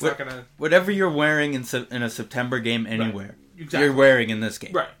brace. It's not gonna. Whatever you're wearing in a September game anywhere, Exactly. you're wearing in this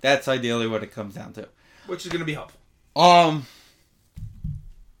game. Right. That's ideally what it comes down to. Which is gonna be helpful.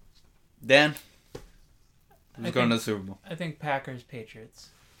 Dan, who's I going to think- the Super Bowl? I think Packers Patriots.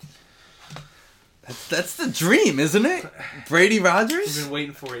 That's the dream, isn't it? Brady We've Rogers. been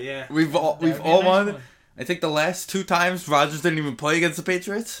waiting for it. Yeah. We've all That would be a nice wanted. one. I think the last 2 times Rogers didn't even play against the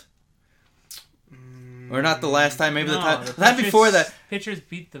Patriots, or not the last time. Maybe the time Patriots- before that. Patriots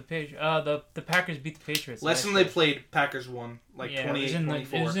beat the Patriots. The Packers beat the Patriots. Last time they played, Packers won like it was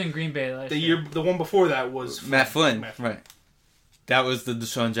 28-24. It was in Green Bay last The year. the one before that was Matt Flynn, Matt Flynn. right? That was the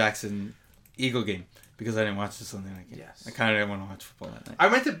Deshaun Jackson Eagle game because I didn't watch the Sunday night game. Yes. I kind of didn't want to watch football that night. I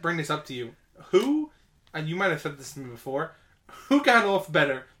meant to bring this up to you. Who, and you might have said this to me before, who got off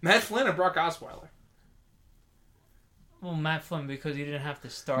better, Matt Flynn or Brock Osweiler? Well, Matt Flynn, because he didn't have to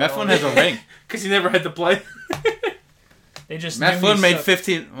start. Matt all Flynn the- has a ring. Because he never had to play. They just Matt knew Flynn he made sucked.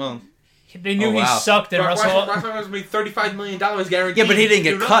 15. Well, They knew Oh, wow. he sucked, and Brock Russell. Osweiler was made $35 million guaranteed. yeah, but he didn't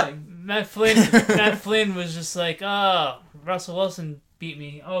to get do cut. nothing. Matt Flynn was just like, Russell Wilson beat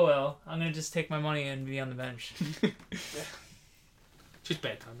me. Oh well, I'm gonna just take my money and be on the bench. Just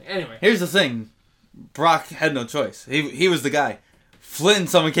bad timing. Anyway. Here's the thing: Brock had no choice. He was the guy. Flynn,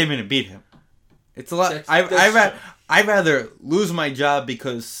 someone came in and beat him. It's a lot. That's I'd rather lose my job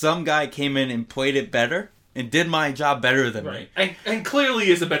because some guy came in and played it better and did my job better than me. Right. And clearly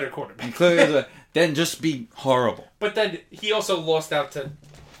is a better quarterback. Clearly, than just be horrible. But then he also lost out to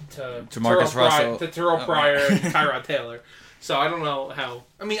Marcus Terrell Russell. to Terrell Pryor and Tyrod Taylor. So I don't know how.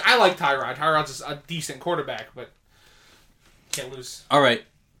 I mean, I like Tyrod. Tyrod's a decent quarterback, but can't lose. All right,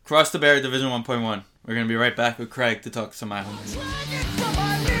 Cross the Bear Division 1.1. We're gonna be right back with Craig to talk some Islanders. Dragging from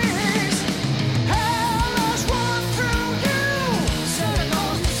my knees. Hell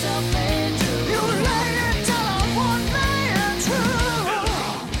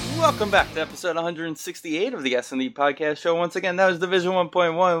Welcome back to episode 168 of the S&D Podcast Show. Once again, that was Division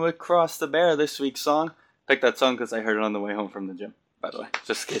 1.1 with Cross the Bear, this week's song. Picked that song because I heard it on the way home from the gym, by the way,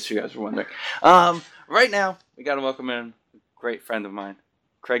 just in case you guys were wondering. Right now, we got to welcome in a great friend of mine,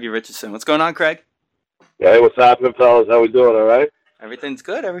 Craigie Richardson. What's going on, Craig? Hey, what's happening, fellas? How we doing, all right? Everything's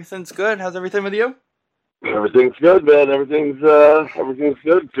good. Everything's good. How's everything with you? Everything's good, man. Everything's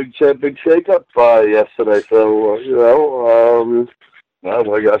good. Big shake-up yesterday, so,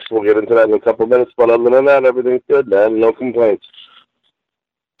 well, I guess we'll get into that in a couple of minutes, but other than that, everything's good, man. No complaints.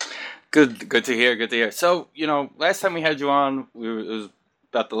 Good to hear. So, last time we had you on, it was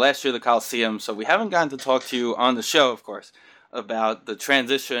about the last year of the Coliseum, so we haven't gotten to talk to you on the show, of course, about the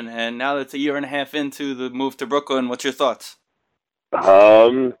transition, and now that it's a year and a half into the move to Brooklyn, what's your thoughts? Me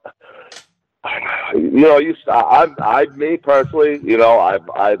personally,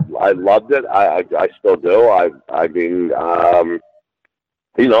 I loved it. I still do.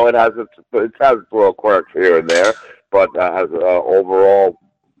 It has its little quirks here and there, but as an overall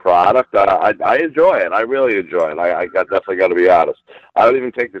product, I enjoy it. I really enjoy it. I definitely got to be honest. I don't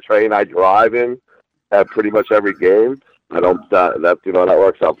even take the train. I drive in at pretty much every game. I don't. That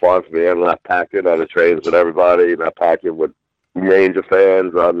works out fine for me. I'm not packing on the trains with everybody. Not packing with Ranger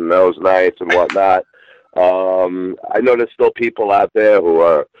fans on those nights and whatnot. I know there's still people out there who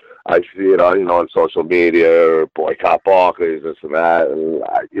are, I see it on social media, or boycott Barclays, this and that, and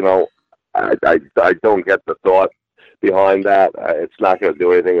I don't get the thought behind that. It's not going to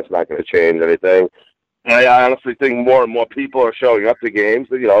do anything. It's not going to change anything. And I honestly think more and more people are showing up to games.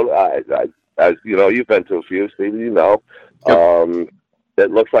 As you've been to a few, Steve. Yep. It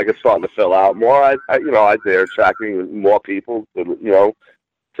looks like it's starting to fill out more. They're attracting more people to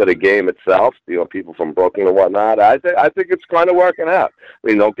the game itself. People from Brooklyn and whatnot. I think it's kind of working out. I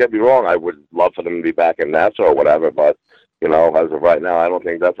mean, don't get me wrong. I would love for them to be back in Nassau or whatever, but as of right now, I don't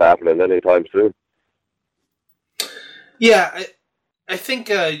think that's happening anytime soon. Yeah, I think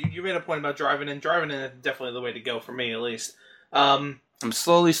you made a point about driving in. Driving in is definitely the way to go for me, at least. I'm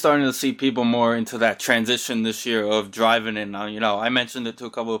slowly starting to see people more into that transition this year of driving in. I mentioned it to a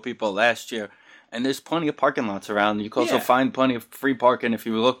couple of people last year, and there's plenty of parking lots around. You can also find plenty of free parking if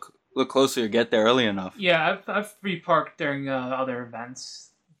you look closer or get there early enough. Yeah, I've free parked during other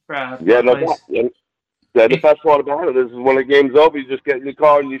events. The best part about it is when the game's over, you just get in your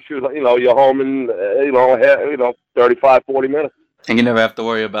car and you shoot. You're home in 35, 40 minutes. And you never have to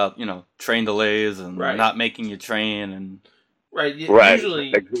worry about train delays and right. not making your train and. Right.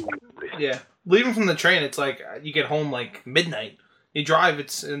 Usually, yeah. Leaving from the train, it's like you get home like midnight. You drive,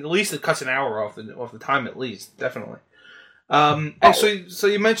 at least it cuts an hour off the time at least, definitely. And so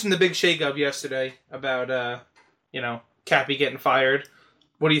you mentioned the big shakeup yesterday about Cappy getting fired.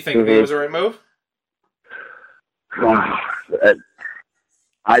 What do you think? Mm-hmm. Was it the right move?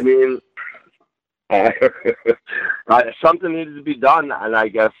 Something needed to be done, and I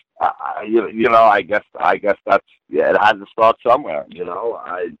guess that's it had to start somewhere.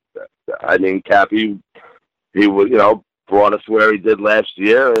 Cappy, he brought us where he did last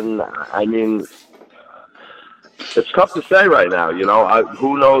year, and it's tough to say right now.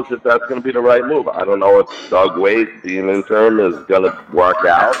 Who knows if that's going to be the right move? I don't know if Doug Wade being interim is going to work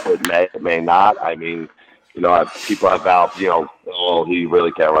out. It may not. People have about, he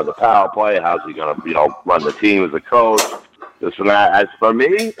really can't run the power play. How's he going to, run the team as a coach? This and that. As for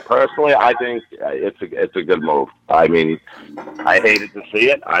me, personally, I think it's a good move. I hated to see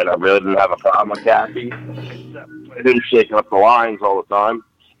it. I really didn't have a problem with Cappy. Him shaking up the lines all the time.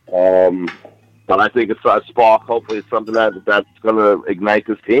 But I think it's a spark. Hopefully it's something that's going to ignite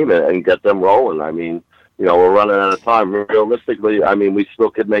this team and get them rolling. We're running out of time. Realistically, we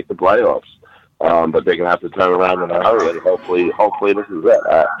still could make the playoffs. But they're going to have to turn around in a hurry, and hopefully this is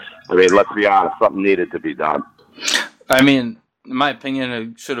it. Let's be honest, something needed to be done. In my opinion,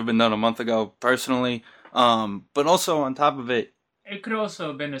 it should have been done a month ago, personally. But also, on top of it... It could also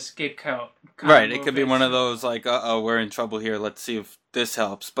have been a scapegoat. Right, it could be one of those, like, we're in trouble here, let's see if this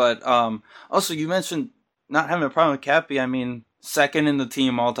helps. But also, you mentioned not having a problem with Cappy. Second in the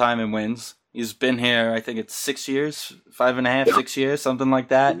team all-time in wins. He's been here, I think it's 6 years, 5.5, 6 years, something like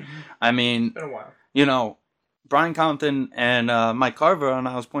that. Been a while. Brian Compton and Mike Carver on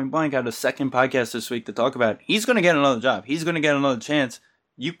I Was Point Blank had a second podcast this week to talk about. He's going to get another job. He's going to get another chance.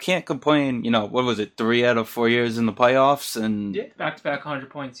 You can't complain, 3 out of 4 years in the playoffs? And back-to-back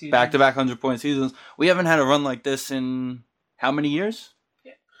 100-point seasons. Back-to-back 100-point seasons. We haven't had a run like this in how many years?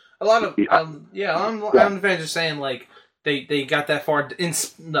 A lot of fans are saying, they got that far in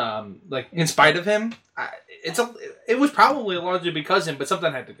spite of him. It was probably largely because of him, but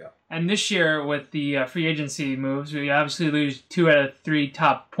something had to go. And this year, with the free agency moves, we obviously lose 2 out of 3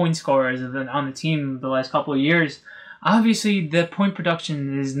 top point scorers on the team the last couple of years. Obviously, the point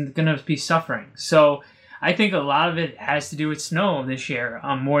production is going to be suffering. So I think a lot of it has to do with Snow this year,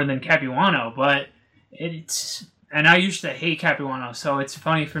 more than Capuano. But and I used to hate Capuano, so it's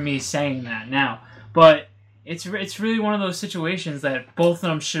funny for me saying that now. But it's really one of those situations that both of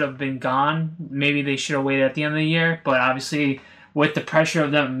them should have been gone. Maybe they should have waited at the end of the year, but obviously with the pressure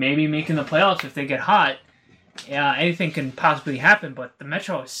of them maybe making the playoffs if they get hot, anything can possibly happen. But the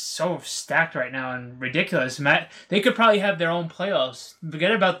Metro is so stacked right now and ridiculous. They could probably have their own playoffs.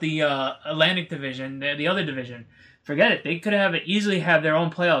 Forget about the Atlantic Division, the other division. Forget it. They could easily have their own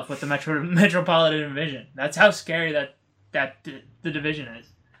playoff with the Metropolitan Division. That's how scary that the division is.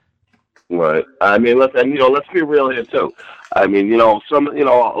 Right. I mean, let's be real here too. I mean, some of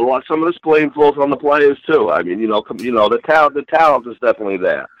this blame falls on the players too. I mean, the talent is definitely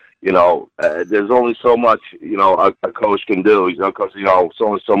there. There's only so much a coach can do. Because there's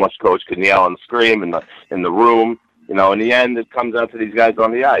only so much coach can yell and scream in the room. In the end, it comes down to these guys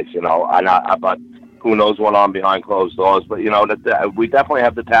on the ice. But who knows what on behind closed doors? But that we definitely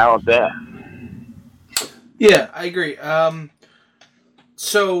have the talent there. Yeah, I agree.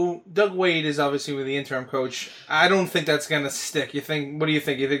 So Doug Wade is obviously with the interim coach. I don't think that's going to stick. What do you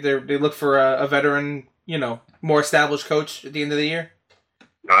think? You think they look for a veteran, more established coach at the end of the year?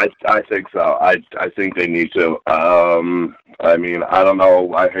 I think so. I think they need to. I mean, I don't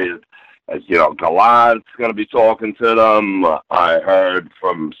know. I heard, Gallad's going to be talking to them. I heard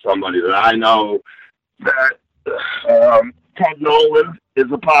from somebody that I know that Ted Nolan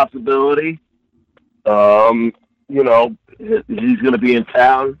is a possibility. He's going to be in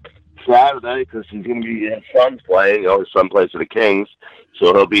town Saturday because he's going to be his son's playing. His son plays for the Kings,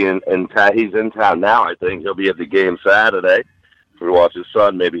 so he'll be in town. He's in town now. I think he'll be at the game Saturday. If we watch his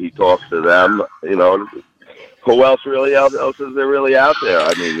son, maybe he talks to them. Who else is there really out there?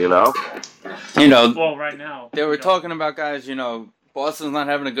 I mean, Well, right now they were talking about guys. Boston's not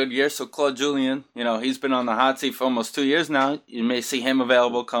having a good year, so Claude Julien, he's been on the hot seat for almost 2 years now. You may see him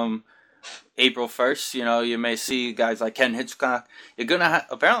available come April 1st. You may see guys like Ken Hitchcock. You're going to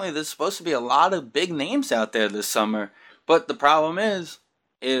apparently there's supposed to be a lot of big names out there this summer. But the problem is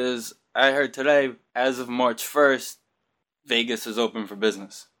I heard today, as of March 1st, Vegas is open for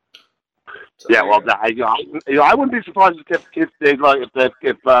business. Yeah, well, I wouldn't be surprised if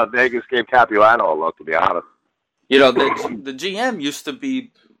Vegas gave Capuano a look, to be honest. The GM used to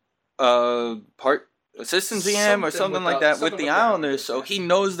be part assistant GM or something like that with the Islanders, so he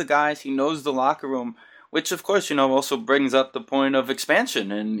knows the guys, he knows the locker room, which of course also brings up the point of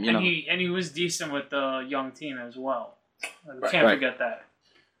expansion, and he was decent with the young team as well. Can't forget that.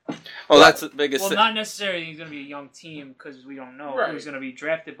 Well, that's the biggest. Well, not necessarily he's going to be a young team because we don't know who's going to be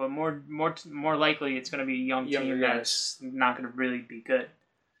drafted, but more likely it's going to be a young team that's not going to really be good.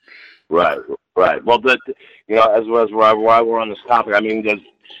 Right. Well, as while we're on this topic, I mean,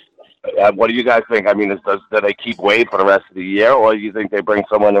 what do you guys think? I mean, do they keep Wade for the rest of the year, or do you think they bring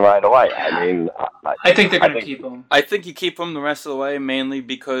someone in right away? I mean, I think they're going to keep him. I think you keep him the rest of the way, mainly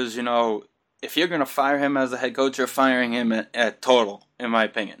because, if you're going to fire him as a head coach, you're firing him at total, in my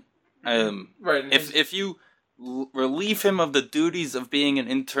opinion. Right. If you relieve him of the duties of being an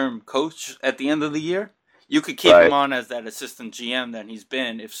interim coach at the end of the year, you could keep him on as that assistant GM that he's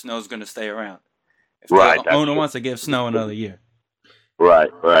been if Snow's going to stay around. If the owner wants to give Snow another year.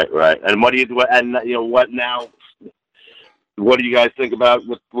 Right. And what do you do? And what now? What do you guys think about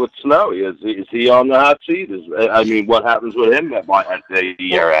with Snow? Is he on the hot seat? What happens with him at the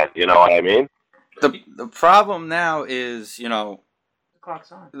year end? You know what I mean? The problem now is the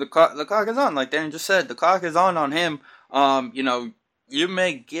clock's on. The clock is on, like Dan just said. The clock is on him. You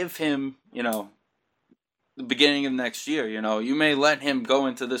may give him the beginning of next year. You may let him go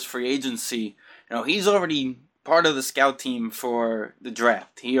into this free agency. He's already part of the scout team for the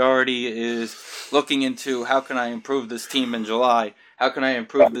draft. He already is looking into how can I improve this team in July? How can I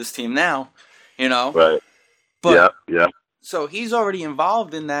improve this team now? Right. But, yeah. So he's already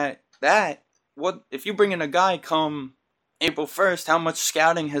involved in that. What if you bring in a guy come April 1st, how much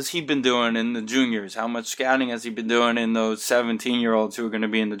scouting has he been doing in the juniors? How much scouting has he been doing in those 17-year-olds who are going to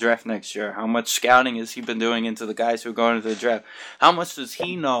be in the draft next year? How much scouting has he been doing into the guys who are going into the draft? How much does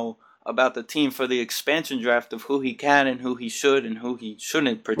he know about the team for the expansion draft of who he can and who he should and who he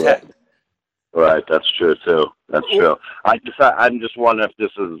shouldn't protect? Right, that's true too. That's true. I'm just wondering if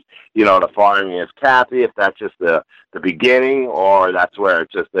this is, the firing is Cappy, if that's just the beginning, or that's where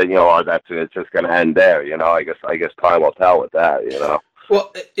it's just, or it's just going to end there. I guess time will tell with that.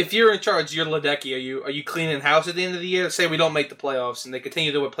 Well, if you're in charge, you're Ledecky. Are you cleaning house at the end of the year? Say we don't make the playoffs and they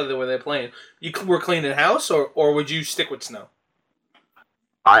continue to play the way they're playing. We're cleaning house, or would you stick with Snow?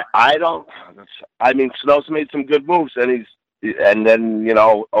 I don't. I mean, Snow's made some good moves, and then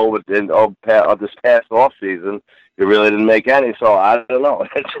over this past off season, he really didn't make any. So I don't know.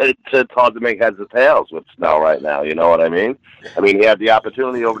 It's hard to make heads or tails with Snow right now. You know what I mean? I mean, he had the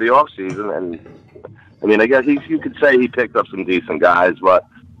opportunity over the off season, and I mean, I guess you could say he picked up some decent guys, but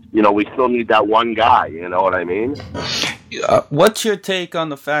we still need that one guy. You know what I mean? What's your take on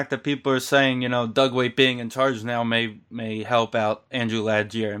the fact that people are saying, Doug Waite being in charge now may help out Andrew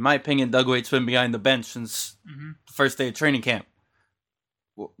Ladd's year? In my opinion, Doug Waite's been behind the bench since the first day of training camp.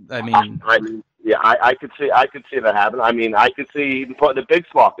 I mean, I could see that happen. I mean, I could see even putting a big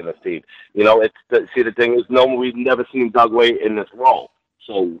spark in this team. The thing is, we've never seen Doug Waite in this role,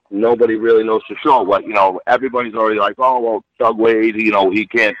 so nobody really knows for sure what. Everybody's already like, oh well, Doug Waite, he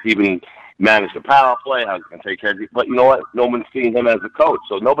can't even manage the power play, how he can take care of it. But you know what? No one's seen him as a coach,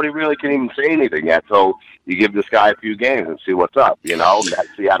 so nobody really can even say anything yet. So you give this guy a few games and see what's up, and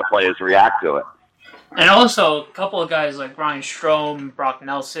see how the players react to it. And also, a couple of guys like Ryan Strome, Brock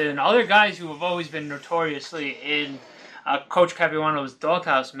Nelson, other guys who have always been notoriously in Coach Capuano's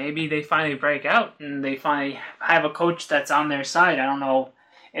doghouse, maybe they finally break out and they finally have a coach that's on their side. I don't know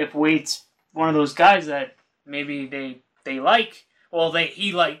if Waite's one of those guys that maybe they like,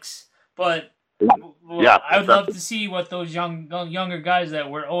 he likes. But I would love to see what those younger guys that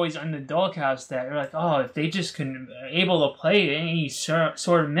were always in the doghouse that are like, oh, if they just can able to play any sort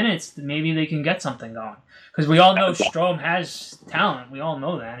of minutes, maybe they can get something going. Because we all know Strome has talent. We all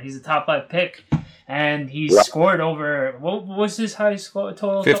know that. He's a top 5 pick. And he's scored over, what was his high score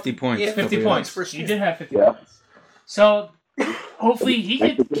total? 50 points. Yeah, 50 points. He did have 50 points. So hopefully he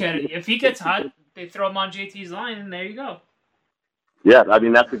could get it. If he gets hot, they throw him on JT's line, and there you go. Yeah, I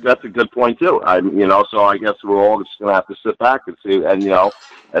mean that's a good point too. So I guess we're all just gonna have to sit back and see, and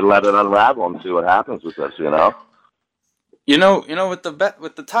and let it unravel and see what happens with this. With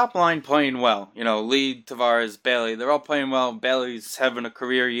the top line playing well, Lee, Tavares, Bailey, they're all playing well. Bailey's having a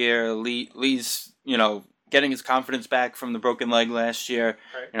career year. Lee's getting his confidence back from the broken leg last year.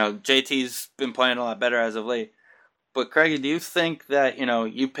 Right. JT's been playing a lot better as of late. But Craigie, do you think that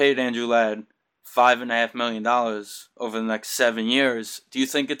you paid Andrew Ladd $5.5 million over the next 7 years? Do you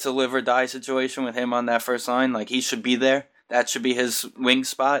think it's a live or die situation with him on that first line? Like, he should be there? That should be his wing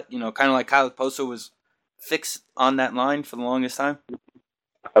spot? Kind of like Kyle Poso was fixed on that line for the longest time?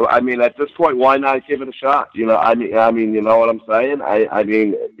 I mean, at this point, why not give it a shot? I mean, you know what I'm saying? I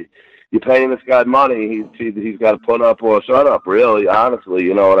mean, you're paying this guy money. He's got to put up or shut up, really, honestly.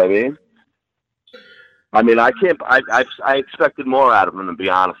 You know what I mean? I mean, I expected more out of him, to be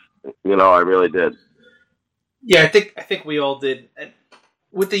honest. I really did. Yeah, I think we all did. And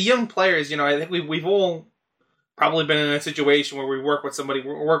with the young players, I think we've all probably been in a situation where we work with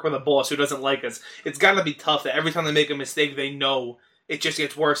a boss who doesn't like us. It's got to be tough that every time they make a mistake, they know it just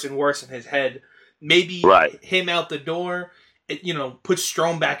gets worse and worse in his head. Maybe him out the door, put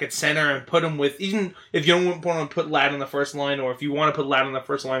Strome back at center and put him with, even if you don't want to put Ladd on the first line, or if you want to put Ladd on the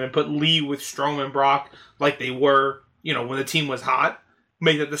first line and put Lee with Strome and Brock like they were, when the team was hot.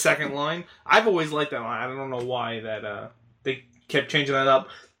 Make that the second line. I've always liked that line. I don't know why that they kept changing that up.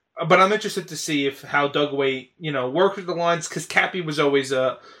 But I'm interested to see how Doug Waite, worked with the lines, because Cappy was always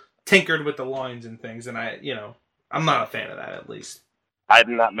tinkered with the lines and things, and I'm not a fan of that, at least.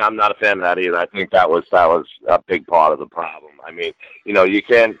 I'm not a fan of that either. I think that was a big part of the problem. I mean, you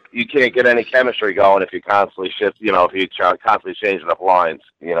can't get any chemistry going if you constantly shift, if you constantly changing up lines.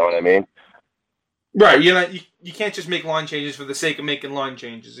 You know what I mean? Right, you can't just make line changes for the sake of making line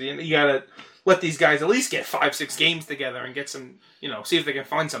changes. You gotta let these guys at least get 5-6 games together and get some, see if they can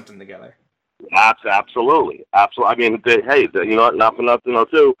find something together. Absolutely. I mean, not for nothing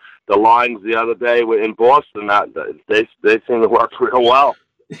too. The lines the other day were in Boston. They seem to work real well.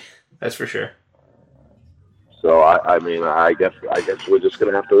 That's for sure. So I mean, I guess we're just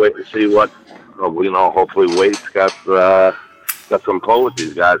gonna have to wait and see what, hopefully Waite's got some pull with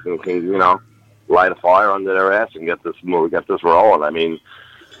these guys and can light a fire under their ass and get this rolling. I mean,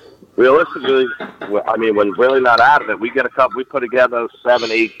 realistically, when really not out of it, we put together a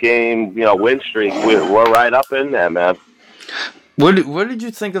 7-8 game, win streak. We're right up in there, man. What did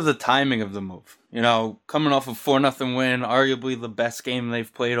you think of the timing of the move? Coming off a 4-0 win, arguably the best game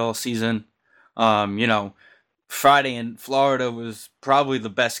they've played all season. Friday in Florida was probably the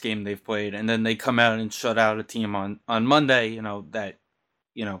best game they've played, and then they come out and shut out a team on Monday. That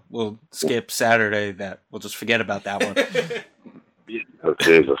we'll skip Saturday. That we'll just forget about that one. Oh,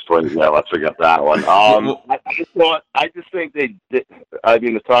 Jesus, yeah, let's forget that one. I just think they did. I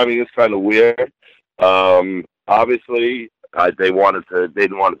mean, the timing is kind of weird. Obviously, they didn't want to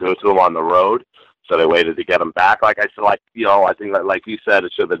do it to him on the road, so they waited to get him back. Like I said, I think that, like you said,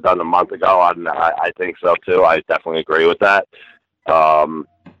 it should have been done a month ago. I think so too. I definitely agree with that.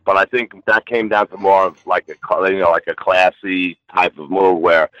 But I think that came down to more of like a classy type of move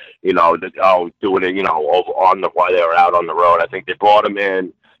where, doing it, over while they were out on the road. I think they brought him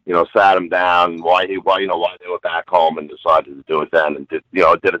in, sat him down while they were back home and decided to do it then and did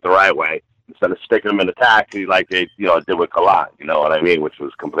it the right way instead of sticking him in a taxi like they, did with Kalat, you know what I mean, which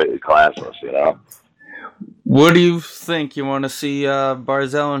was completely classless, What do you think? You want to see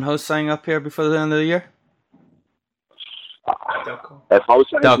Barzell and Hosang up here before the end of the year? If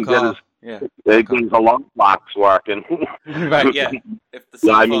Hosang get his alarm clock's working. Right, yeah. If the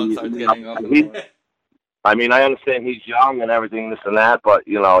cell phone starts getting up. I mean, I understand he's young and everything, this and that, but,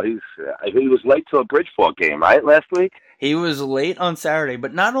 he was late to a Bridgeport game, right, last week? He was late on Saturday,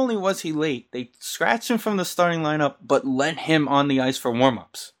 but not only was he late, they scratched him from the starting lineup, but let him on the ice for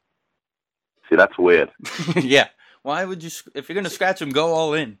warm-ups. See, that's weird. Yeah. Why would you, if you're going to scratch him, go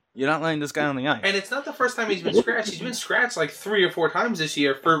all in. You're not letting this guy on the ice. And it's not the first time he's been scratched. He's been scratched like 3 or 4 times this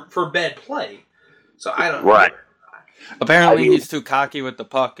year for bad play. So I don't know. Right. Apparently he's too cocky with the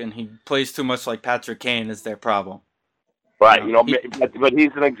puck, and he plays too much like Patrick Kane is their problem. Right, but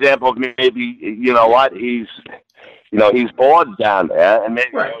he's an example of maybe, he's bored down there, and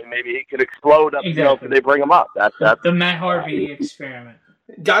maybe he could explode up, if they bring him up. That's the Matt Harvey experiment.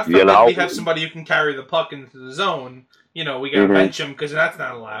 God forbid we have somebody who can carry the puck into the zone. We got to bench him because that's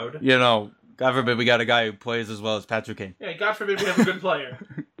not allowed. God forbid we got a guy who plays as well as Patrick Kane. Yeah, God forbid we have a good player.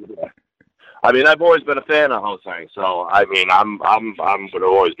 I mean, I've always been a fan of Hosang, so I mean, I'm going to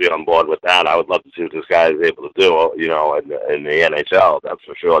always be on board with that. I would love to see what this guy is able to do, in the NHL. That's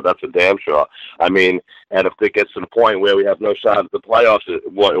for sure. That's for damn sure. I mean, and if it gets to the point where we have no shot at the playoffs,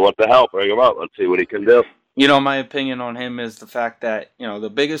 what the hell? Bring him up. Let's see what he can do. My opinion on him is the fact that,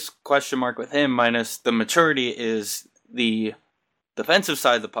 the biggest question mark with him, minus the maturity, is the defensive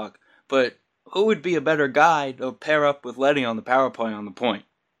side of the puck. But who would be a better guy to pair up with Leddy on the power play on the point?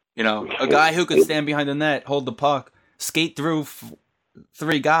 A guy who could stand behind the net, hold the puck, skate through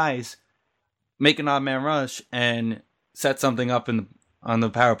 3 guys, make an odd man rush, and set something up on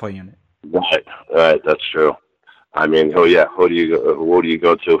the power play unit. Right, that's true. I mean, who do you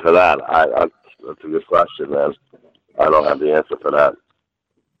go to for that? That's a good question, man. I don't have the answer for that.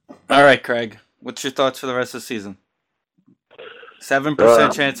 All right, Craig. What's your thoughts for the rest of the season?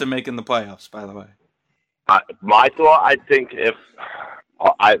 7% chance of making the playoffs, by the way. My thought, I think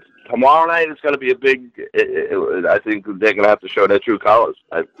tomorrow night is going to be a big. I think they're going to have to show their true colors.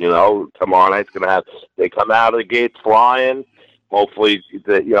 Tomorrow night's going to have. They come out of the gates flying. Hopefully,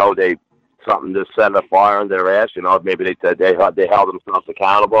 they something to set a fire in their ass. Maybe they held themselves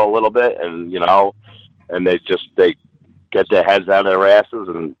accountable a little bit, and and they get their heads out of their asses.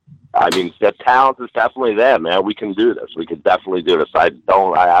 And I mean, their talent is definitely there, man. We can do this. We can definitely do this. I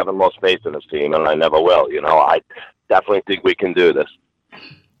haven't lost faith in this team, and I never will. I definitely think we can do this.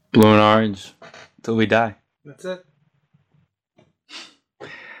 Blue and orange till we die. That's it.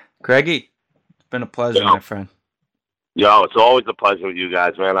 Craigie, it's been a pleasure, my friend. Yo, it's always a pleasure with you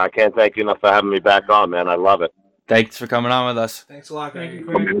guys, man. I can't thank you enough for having me back on, man. I love it. Thanks for coming on with us. Thanks a lot, Craig.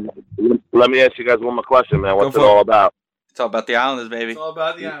 Let me ask you guys one more question, man. What's it all about? It's all about the Islanders, baby. It's all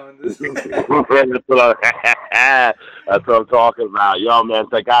about the Islanders. That's what I'm talking about. Yo, man,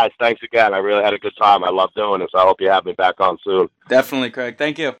 guys, thanks again. I really had a good time. I love doing this. I hope you have me back on soon. Definitely, Craig.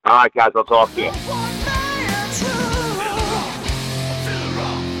 Thank you. All right, guys. I'll talk to you.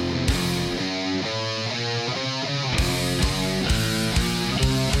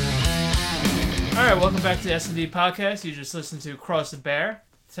 All right, welcome back to the S&D Podcast. You just listened to Cross the Bear.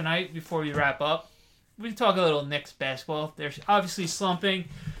 Tonight, before we wrap up, we talk a little Knicks basketball. They're obviously slumping.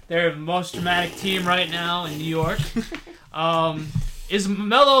 They're the most dramatic team right now in New York. Is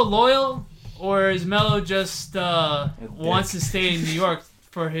Melo loyal, or is Melo just wants to stay in New York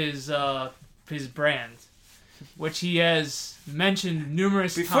for his brand, which he has mentioned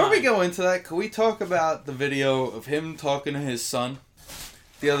numerous times? Before we go into that, can we talk about the video of him talking to his son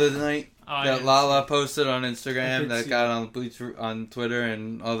the other night? That Lala posted on Instagram, that got on Twitter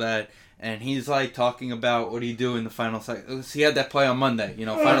and all that, and he's like talking about what he do in the final seconds. He had that play on Monday,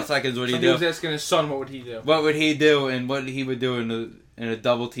 final seconds. What do you do? He was asking his son, what would he do? What would he do, and what he would do in a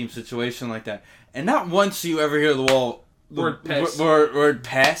double team situation like that, and not once do you ever hear the Word pass. Word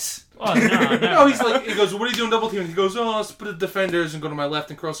pass. Oh, no. No, he's like, he goes, what are you doing double teaming? He goes, I'll split the defenders and go to my left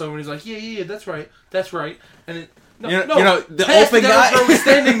and cross over. And he's like, yeah, that's right. And it, You know, the pass open to guy Dennis Rose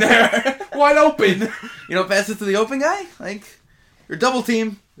standing there, wide open. pass it to the open guy. Like, you're double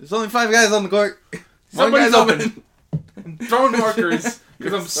team. There's only 5 guys on the court. One Somebody's guy's open. I'm throwing markers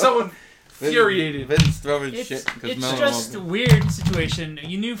because I'm so infuriated. Vince throwing It's shit. 'cause it's Melo just a won't. weird situation.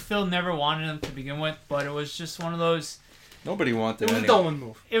 You knew Phil never wanted him to begin with, but it was just one of those. Nobody wanted It was a anyway. Dolan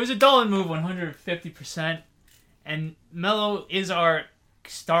move. It was a Dolan move, 150%. And Melo is our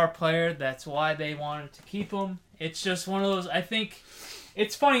star player. That's why they wanted to keep him. It's just one of those. I think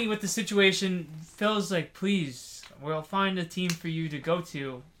it's funny with the situation. Phil's like, please, we'll find a team for you to go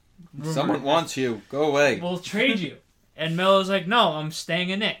to. Someone wants you. Go away. We'll trade you. And Melo's like, no, I'm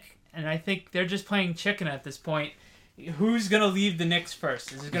staying a Knick. And I think they're just playing chicken at this point. Who's going to leave the Knicks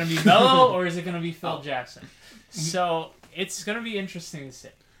first? Is it going to be Melo or is it going to be Phil Jackson? So it's going to be interesting to see.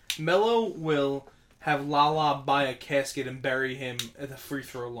 Melo will have Lala buy a casket and bury him at the free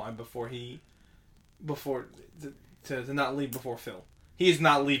throw line to not leave before Phil. He is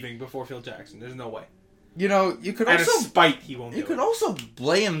not leaving before Phil Jackson. There's no way. You know, you could Out of also spite, he won't do you could it. also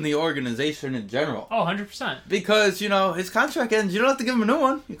blame the organization in general. Oh, 100%. Because, his contract ends. You don't have to give him a new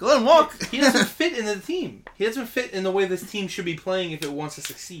one. You can let him walk. He doesn't fit in the team. He doesn't fit in the way this team should be playing if it wants to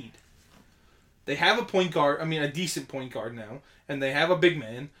succeed. They have a point guard, a decent point guard now, and they have a big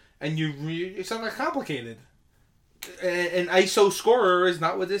man, and it's not that complicated. An ISO scorer is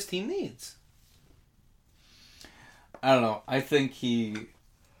not what this team needs. I don't know. I think he's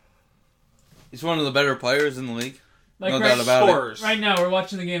one of the better players in the league. Like No right, doubt about it. Scorers. right now, we're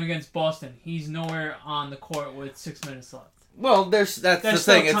watching the game against Boston. He's nowhere on the court with 6 minutes left. Well, that's the There's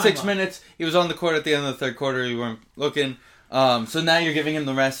thing. still At 6 time minutes, he was on the court at the end of the third quarter. You weren't looking. So now you're giving him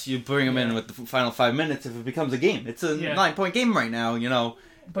the rest. You bring him in with the final 5 minutes if it becomes a game. It's a 9-point game right now,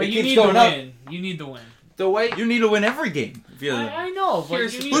 But It you keeps need the going up. win. You need the win. The way You need to win every game. If you're I know, but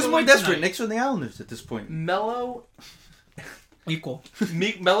Here's- you need who's to more win desperate, tonight. Knicks or the Islanders at this point? Melo Equal.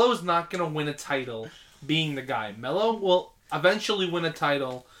 Melo's not going to win a title being the guy. Melo will eventually win a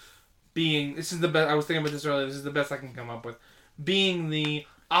title being... This is the best... I was thinking about this earlier. This is the best I can come up with. Being the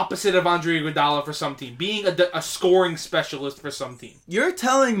opposite of Andre Iguodala for some team. Being a scoring specialist for some team. You're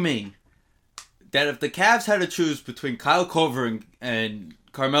telling me that if the Cavs had to choose between Kyle Korver and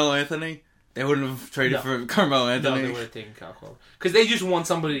Carmelo Anthony, they wouldn't have traded No. for Carmelo No, Anthony? they would have taken Kyle Korver. Because they just want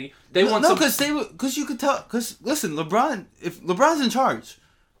somebody... They want No, some... because you could tell. Because listen, if LeBron's in charge,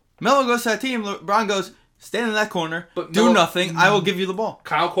 Melo goes to that team. LeBron goes, stand in that corner, But do Melo- nothing. I will give you the ball.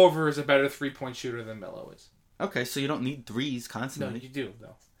 Kyle Korver is a better three-point shooter than Melo is. Okay, so you don't need threes No, constantly. you do,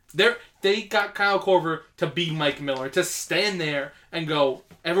 though. They got Kyle Korver to be Mike Miller, to stand there and go,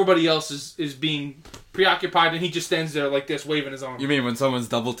 everybody else is being preoccupied, and he just stands there like this, waving his arm. You mean when someone's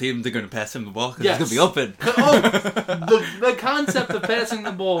double teamed, they're going to pass him the ball because Yes. it's going to be open? Oh, the concept of passing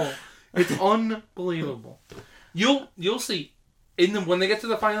the ball, it's unbelievable. You'll see. When they get to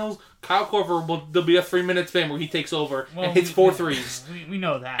the finals, Kyle Korver there'll be a 3-minute span where he takes over and hits 4 threes. We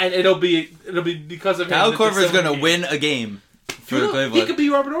know that. And it'll be because of him. Kyle that Korver they is going win to the win a game for game. He Cleveland. could be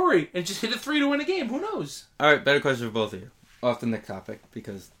Robert Horry and just hit a 3 to win a game. Who knows? All right, better question for both of you. Off the Nick topic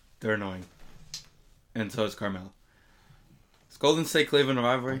because they're annoying, and so is Carmelo. Is Golden State Cleveland a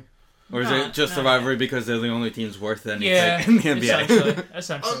rivalry, or is No, it just no, a rivalry because they're the only teams worth anything yeah, in the NBA?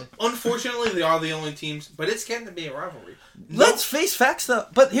 essentially. Unfortunately, they are the only teams, but it's getting to be a rivalry. Let's face facts, though.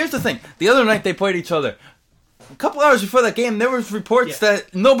 But here's the thing: the other night they played each other. A couple hours before that game, there was reports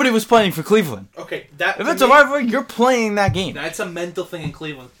that nobody was playing for Cleveland. Okay, If it's a rivalry, you're playing that game. That's a mental thing in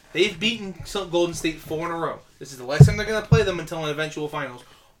Cleveland. They've beaten Golden State 4 in a row. This is the last time they're going to play them until an eventual finals.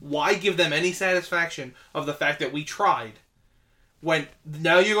 Why give them any satisfaction of the fact that we tried when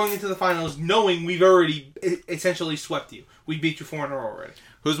now you're going into the finals knowing we've already essentially swept you? We beat you 4 in a row already.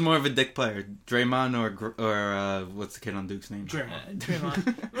 Who's more of a dick player, Draymond or what's the kid on Duke's name?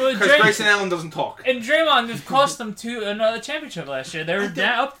 Draymond. Well, Because Grayson Allen doesn't talk. And Draymond just cost them another championship last year. They were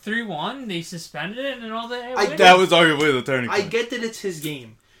down up 3-1. They suspended it and all that. That was arguably the turning I point. get that it's his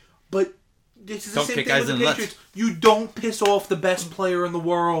game, but this is the Don't same kick thing with guys the in the nuts. Patriots. You don't piss off the best player in the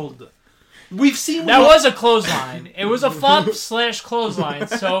world. We've seen That was a clothesline. It was a flop / clothesline.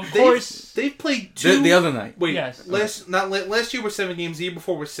 So of course, they've played 2 The other night. Wait, Yes. last year was 7 games. The year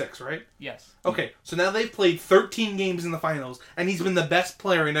before was 6, right? yes. Okay, so now they've played 13 games in the finals, and he's been the best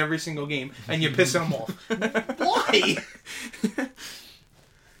player in every single game, and you're pissing him off. Why?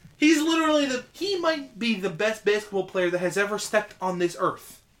 He's literally he might be the best basketball player that has ever stepped on this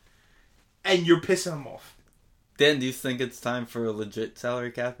earth, and you're pissing him off. Dan, do you think it's time for a legit salary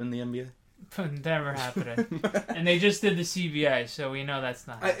cap in the NBA? Never happening. And they just did the CBA, so we know that's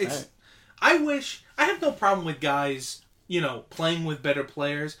not happening. I have no problem with guys, playing with better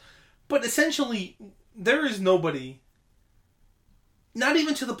players, but essentially, there is nobody, not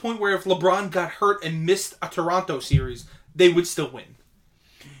even to the point where if LeBron got hurt and missed a Toronto series, they would still win.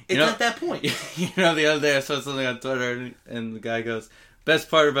 It's at that point. The other day I saw something on Twitter, and the guy goes,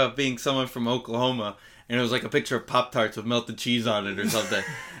 best part about being someone from Oklahoma, and it was like a picture of Pop-Tarts with melted cheese on it or something.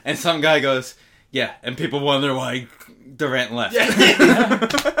 And some guy goes, yeah, and people wonder why Durant left.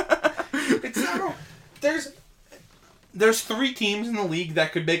 It's not, there's 3 teams in the league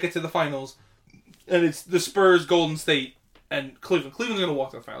that could make it to the finals, and it's the Spurs, Golden State, and Cleveland. Cleveland's going to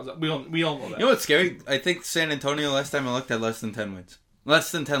walk to the finals. We all know that. You know what's scary? I think San Antonio, last time I looked, had less than 10 wins.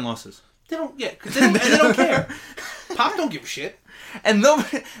 Less than 10 losses. They don't, because they don't care. Pop don't give a shit. And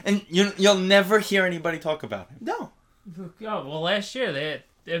nobody, and you'll never hear anybody talk about him. No. Oh, well, last year,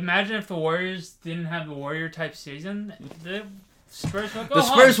 imagine if the Warriors didn't have the Warrior-type season, the Spurs would go The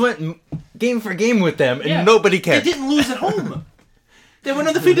Spurs went game for game with them, and nobody cared. They didn't lose at home. They went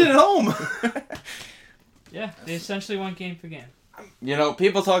undefeated at home. Yeah, they essentially went game for game.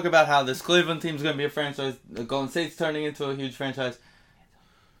 People talk about how this Cleveland team's going to be a franchise. The Golden State's turning into a huge franchise.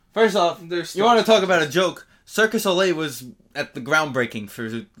 First off, you want to talk about a joke. Circus Olay was at the groundbreaking for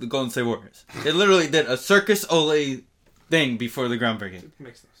the Golden State Warriors. They literally did a Circus Olay thing before the groundbreaking. It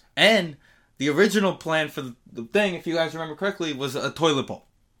makes no sense. And the original plan for the thing, if you guys remember correctly, was a toilet bowl.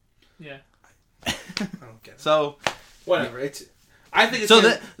 Yeah. I don't get it. So, whatever. I think it's so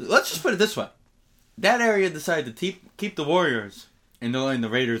let's just put it this way. That area decided to keep the Warriors and they're letting the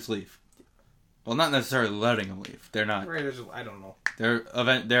Raiders leave. Well, not necessarily letting them leave. They're not. Raiders, I don't know.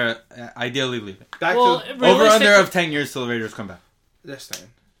 They're ideally leaving. Over under of 10 years till the Raiders come back. They're staying.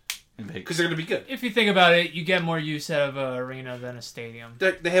 In Vegas. Because they're going to be good. If you think about it, you get more use out of an arena than a stadium.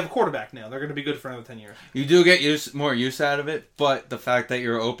 They have a quarterback now. They're going to be good for another 10 years. You do get more use out of it, but the fact that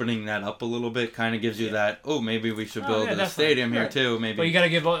you're opening that up a little bit kind of gives you that, maybe we should build a stadium here too. Maybe. But you got to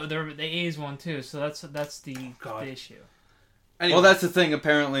give the A's one too, so that's the issue. Anyway. Well, that's the thing.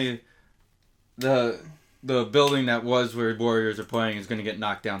 Apparently, the building that was where Warriors are playing is going to get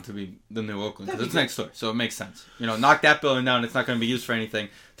knocked down to be the new Oakland because it's next door, so it makes sense. Knock that building down. It's not going to be used for anything.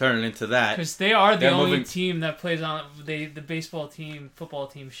 Turn it into that because they are the only team that plays on the baseball team, football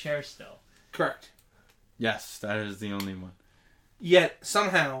team share still. Correct. Yes, that is the only one. Yet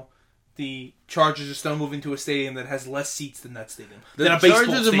somehow the Chargers are still moving to a stadium that has less seats than that stadium. The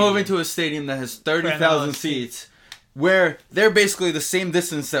Chargers are moving to a stadium that has 30,000 seats. Where they're basically the same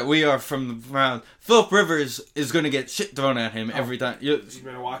distance that we are from the ground. Philip Rivers is going to get shit thrown at him every time. You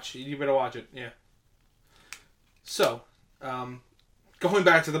better watch. You better watch it. Yeah. So, going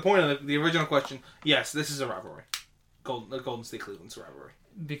back to the point of the original question, yes, this is a rivalry. Golden State Cleveland's a rivalry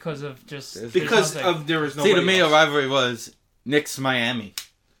because of there is no. See, to me, a rivalry was Knicks Miami.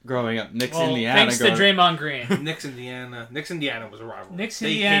 Growing up, Knicks Indiana. Thanks to Draymond Green. Knicks Indiana was a rivalry. Knicks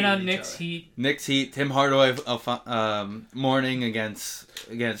Indiana, Knicks Heat. Knicks Heat. Tim Hardaway morning against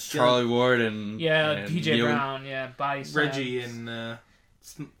Charlie Ward and PJ Brown, body slams. Reggie and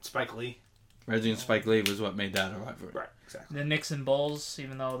Spike Lee. Reggie and Spike Lee was what made that a rivalry. Right, exactly. The Knicks and Bulls,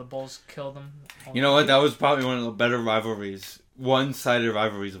 even though the Bulls killed them. You know what? That was probably one of the better rivalries, one-sided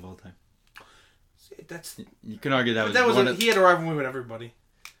rivalries of all time. You can argue that he had a rivalry with everybody.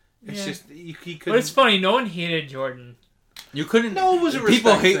 It's just he couldn't. But it's funny. No one hated Jordan. You couldn't. No, it was a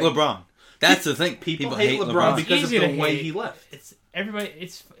people hate thing. LeBron. That's the thing. People hate LeBron because of the way he left. It's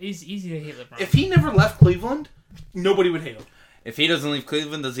easy to hate LeBron. If he never left Cleveland, nobody would hate him. If he doesn't leave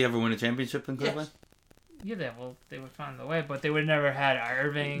Cleveland, does he ever win a championship in Cleveland? Yes. Yeah, they would find the way, but they would never had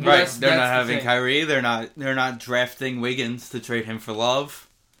Irving. Right, they're not having Kyrie. They're not drafting Wiggins to trade him for Love.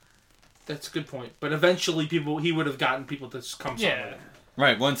 That's a good point. But eventually, he would have gotten people to come with him.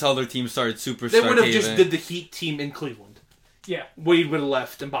 Right, once other teams started superstar. They would have just did the Heat team in Cleveland. Yeah. Wade would have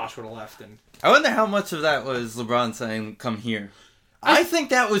left and Bosh would have left. I wonder how much of that was LeBron saying, come here. I think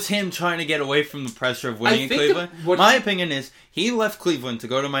that was him trying to get away from the pressure of winning in Cleveland. My opinion is, he left Cleveland to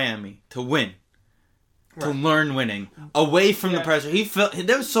go to Miami to win. Right. To learn winning. Away from the pressure.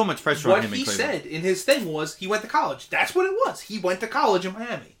 There was so much pressure on him in Cleveland. What he said in his thing was, he went to college. That's what it was. He went to college in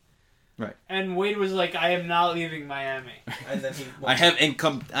Miami. Right. And Wade was like, I am not leaving Miami. And then I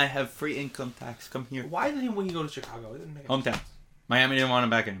have free income tax. Come here. Why did he go to Chicago? It didn't make hometown. Miami didn't want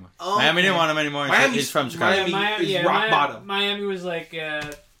him back anymore. Miami didn't want him anymore. He's from Chicago. Miami is rock bottom. Miami was like,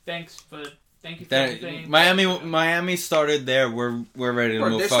 thanks, but Thank you for Then everything. Miami started there. We're ready to Right,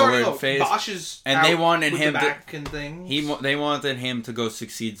 move they're starting forward out. phase. Bosch is And out they wanted with him the to- back and things. They wanted him to go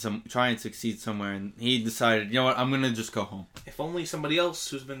try and succeed somewhere, and he decided, you know what, I'm gonna just go home. If only somebody else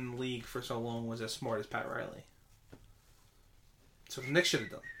who's been in the league for so long was as smart as Pat Riley. So the Knicks should have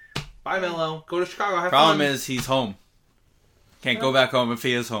done. Bye, Melo. Go to Chicago. Have Problem fun. is, he's home. Can't go back home if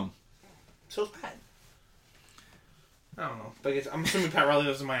he is home. So's Pat. I don't know. But I'm assuming Pat Riley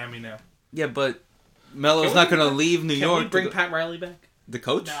lives in Miami now. Yeah, but Melo's Can not we- gonna leave New Can York. we bring to go- Pat Riley back? the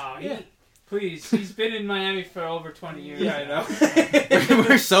coach? No, Yeah. please. He's been in Miami for over 20 years. Yeah, I now. know.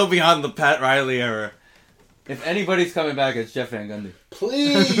 We're so beyond the Pat Riley era. If anybody's coming back, it's Jeff Van Gundy.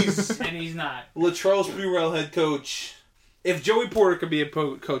 Please. And he's not. Latrell Sprewell head coach. If Joey Porter could be a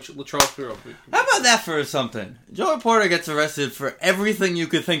coach, Latrell Sprewell could be. How about that for something? Joey Porter gets arrested for everything you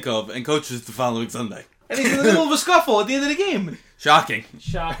could think of and coaches the following Sunday. And he's in the middle of a scuffle at the end of the game. Shocking.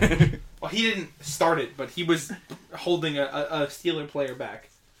 Shocking. Well, he didn't start it, but he was holding a Steeler player back.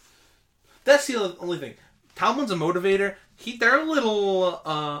 That's the only thing. Tomlin's a motivator. They're a little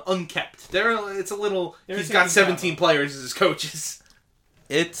unkept. It's a little. He's got 17 players as his coaches.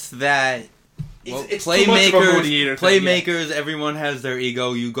 It's that. Well, It's too much of a motivator thing, yeah. playmakers, everyone has their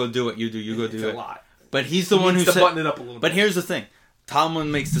ego. You go do what you do. You go It's do a it. lot. But he's the one who needs to said. button it up a little But bit. here's the thing: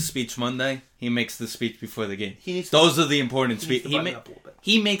 Tomlin makes the speech Monday. He makes the speech before the game. He needs to- Those are the important He needs speeches. to button it up a little bit.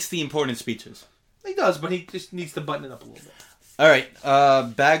 He makes the important speeches. He does, but he just needs to button it up a little bit. All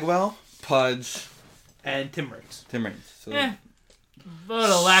right, Bagwell, Pudge, And Tim Raines. Tim Raines. So Eh. But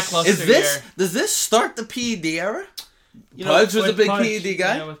a lackluster is this year. does this start the PED era? You know, Pudge was a With big Pudge. PED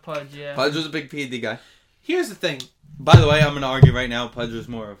guy. Yeah, with Pudge, yeah. Pudge was a big PED guy. here's the thing. By the way, I'm going to argue right now. Pudge was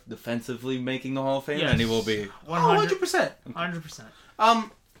more of defensively making the Hall of Fame Yes. than he will be. 100%. 100%.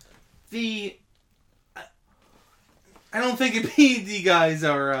 100%. I don't think the PED guys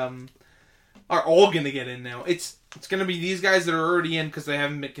are all going to get in now. It's going to be these guys that are already in because they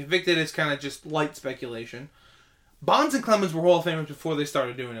haven't been convicted. It's kind of just light speculation. Bonds and Clemens were Hall of Famers before they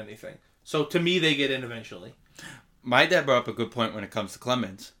started doing anything. So to me, they get in eventually. My dad brought up a good point when it comes to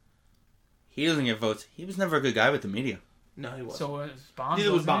Clemens. He doesn't get votes. He was never a good guy with the media. No, he wasn't. So Bonds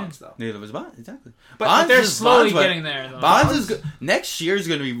Neither was wasn't Bonds, in. though. Neither was Bonds, exactly. But Bonds They're is- slowly Bonds went- getting there, though. Bonds is good. Next year is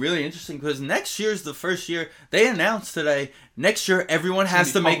going to be really interesting because next year is the first year they announced today. Next year, everyone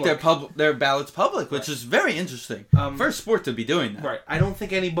has gonna to be make their ballots public, which is very interesting. First sport to be doing that. Right. I don't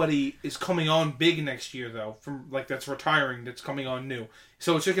think anybody is coming on big next year, though, from that's retiring, that's coming on new.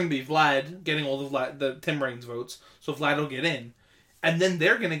 So it's just going to be Vlad getting all the Tim Raines votes. So Vlad will get in. And then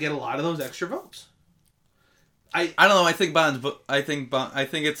they're going to get a lot of those extra votes. I don't know. I think Bonds, but I think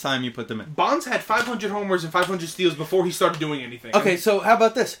it's time you put them in. Bonds had 500 homers and 500 steals before he started doing anything. Okay, so how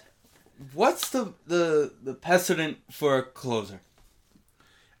about this? What's the precedent for a closer?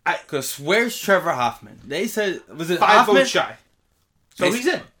 Because where's Trevor Hoffman? They said was it 5 Hoffman? votes shy. So He's-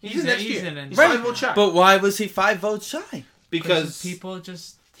 he's in. He's in next he's year. in. He's Right, 5 votes shy. But why was he 5 votes shy? because people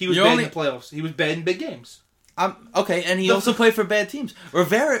just... he was You bad only- in the playoffs. He was bad in big games. Okay, and he also played for bad teams.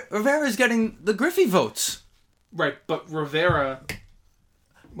 Rivera's getting the Griffey votes. Right, but Rivera...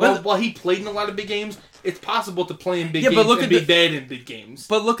 Well, while he played in a lot of big games, it's possible to play in big Yeah, games but look and at be the- bad in big games.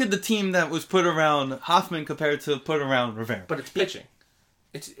 But look at the team that was put around Hoffman compared to put around Rivera. But it's pitching.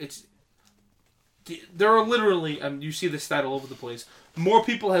 It's there are literally, you see this stat all over the place, more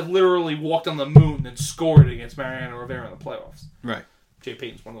people have literally walked on the moon than scored against Mariano Rivera in the playoffs. Right. Jay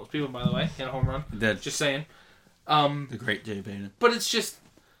Payton's one of those people, by the way. Hit a home run. Just saying. The great Jay Payton. But it's just,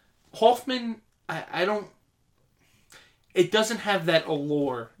 Hoffman, I don't, it doesn't have that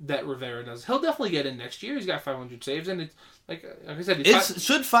allure that Rivera does. He'll definitely get in next year. He's got 500 saves, and it's, like I said,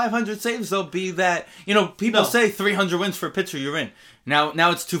 Should 500 saves though be that people No. say 300 wins for a pitcher you're in. Now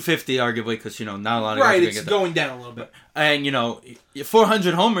it's 250 arguably because not a lot of right, guys it's get that. going down a little bit. And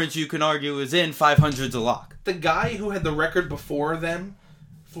 400 homers you can argue is in, 500's a lock. The guy who had the record before them,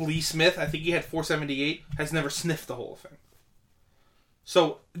 Lee Smith, I think he had 478, has never sniffed the Hall of Fame.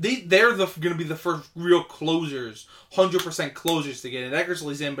 So they're going to be the first real closers, 100% closers to get in.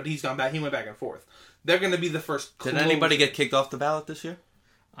 Eckersley's in, but he's gone back. He went back and forth. They're going to be the first. Did anybody get kicked off the ballot this year?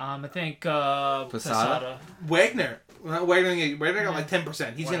 I think Posada. Wagner? Well, Wagner got like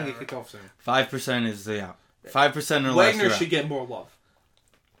 10%. He's going to get kicked off soon. 5% is the out. 5% or less. Wagner you're out. should get more love.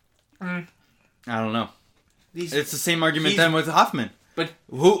 I don't know. He's, It's the same argument he's- then with Hoffman. But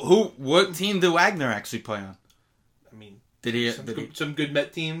What team did Wagner actually play on? I mean, Did he? some good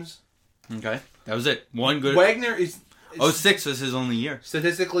Met teams. Okay, that was it. One good. Wagner is 06 was his only year.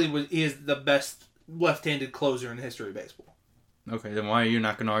 statistically he is the best left-handed closer in the history of baseball. Okay, then why are you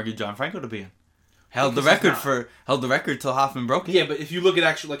not going to argue John Franco to be in? held the Because he's record not. till Hoffman broke it. Yeah, but if you look at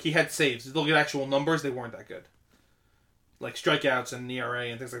actual, like, he had saves. If you look at actual numbers, they weren't that good. Like strikeouts and ERA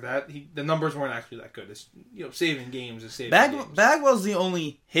and things like that, the numbers weren't actually that good. It's, you know, saving games is saving games. Bagwell's the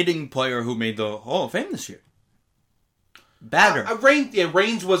only hitting player who made the Hall of Fame this year. Batter.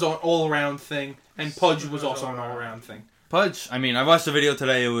 Reigns was an all-around thing, and Pudge was also an all-around thing. Pudge. I mean, I watched the video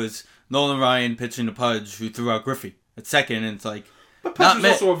today. It was Nolan Ryan pitching to Pudge, who threw out Griffey at second, and it's like. But Pudge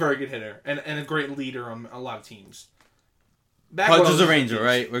was also a very good hitter and a great leader on a lot of teams. Pudge is a Ranger,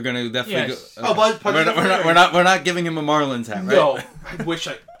 right? We're gonna definitely go. Pudge We're not giving him a Marlins hat, right? No,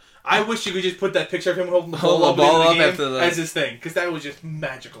 I wish you could just put that picture of him holding the ball up after the as his thing, because that was just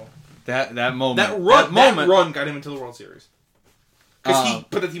magical. That moment, that run got him into the World Series because he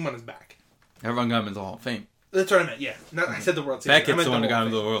put the team on his back. That run got him into the Hall of Fame. That's what I meant. Yeah, I said the World Series. Beckett's the one who got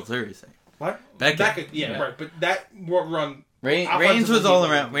him to the World Series. What? Beckett, right? But that run, Reigns was all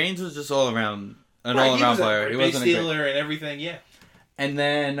around. Reigns was just all around. An all-around player. He wasn't a stealer and everything, yeah. And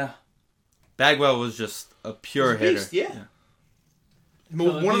then Bagwell was just a pure hitter. Beast, yeah.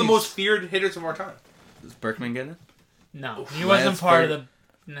 One of the most feared hitters of our time. Does Berkman get it? No, he wasn't part of the.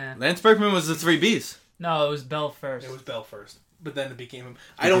 Nah. Lance Berkman was the 3 Bs. No, it was Bell first. It was Bell first, but then it became him.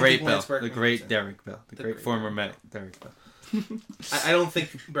 I don't think Lance Berkman. The great Derek Bell, the great former Met Derek Bell. I don't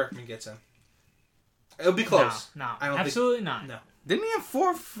think Berkman gets in. It'll be close. No, absolutely not. No. Didn't he have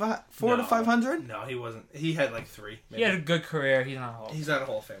 4 to 500? No, he wasn't. He had like 3. Maybe. He had a good career. He's not a Hall. He's not a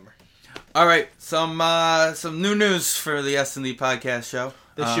Hall of Famer. All right, some new news for the S&D podcast show.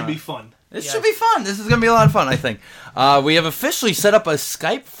 This should be fun. This should be fun. This is going to be a lot of fun, I think. We have officially set up a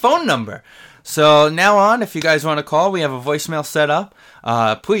Skype phone number. So now on, if you guys want to call, we have a voicemail set up.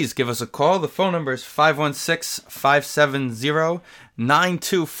 Please give us a call. The phone number is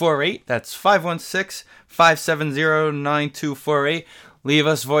 516-570-9248. That's 516-570-9248. Leave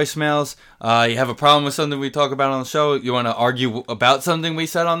us voicemails. You have a problem with something we talk about on the show. You want to argue about something we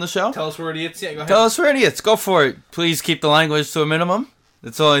said on the show? Tell us we're idiots. Yeah, go ahead. Tell us we're idiots. Go for it. Please keep the language to a minimum.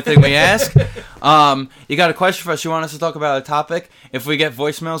 That's the only thing we ask. You got a question for us? You want us to talk about a topic? If we get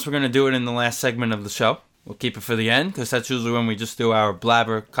voicemails, we're going to do it in the last segment of the show. We'll keep it for the end, because that's usually when we just do our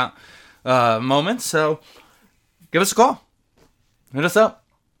blabber moments. So give us a call. Hit us up.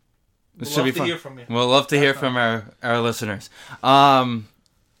 This should be fun. We'll love to hear from our listeners.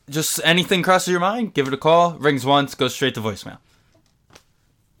 Just anything crosses your mind, give it a call. Rings once, goes straight to voicemail.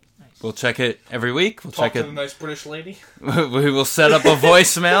 We'll check it every week. We'll check it. Talk to the nice British lady. We will set up a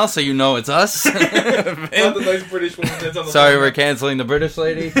voicemail so you know it's us. Not the nice British woman that's on the Sorry, we're canceling the British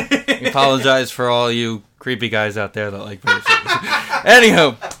lady. We apologize for all you creepy guys out there that like British ladies.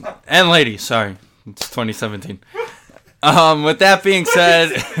 Anywho, and ladies, sorry. It's 2017. With that being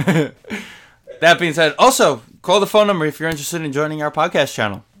said, also, call the phone number if you're interested in joining our podcast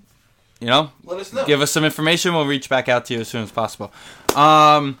channel. You know? Let us know. Give us some information. We'll reach back out to you as soon as possible.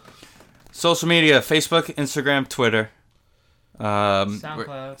 Social media, Facebook, Instagram, Twitter.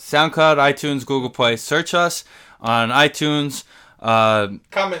 SoundCloud, iTunes, Google Play. Search us on iTunes.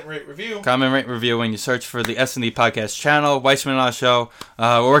 Comment, rate, review. When you search for the S&D Podcast channel, Weissman and I Show.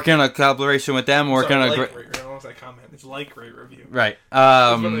 We're working on a collaboration with them. We're working on comment. It's like, rate, review. Right.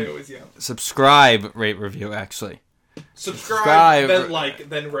 That's what I always yell. Subscribe, rate, review, actually. Subscribe, then like,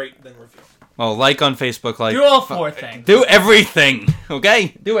 then rate, then review. Well, like on Facebook, like... Do all 4 things. Do everything,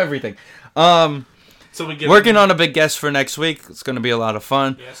 okay? Do everything. So we working on a big guest for next week. It's going to be a lot of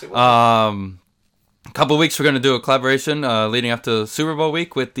fun. Yes, it will. A couple weeks we're going to do a collaboration leading up to Super Bowl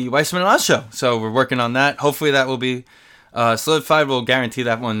week with the Weissman and Oz Show. So we're working on that. Hopefully that will be solidified. We'll guarantee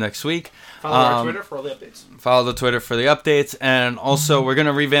that one next week. Follow our Twitter for all the updates. Follow the Twitter for the updates. And also we're going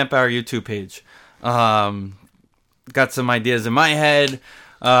to revamp our YouTube page. Got some ideas in my head.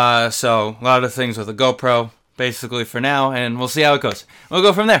 So a lot of things with a GoPro basically for now. And we'll see how it goes. We'll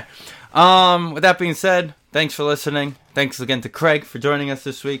go from there. With that being said, thanks for listening. Thanks again to Craig for joining us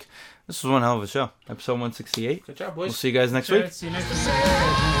this week. This was one hell of a show. Episode 168. Good job, boys. We'll see you guys next week. See you next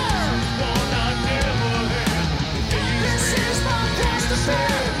week.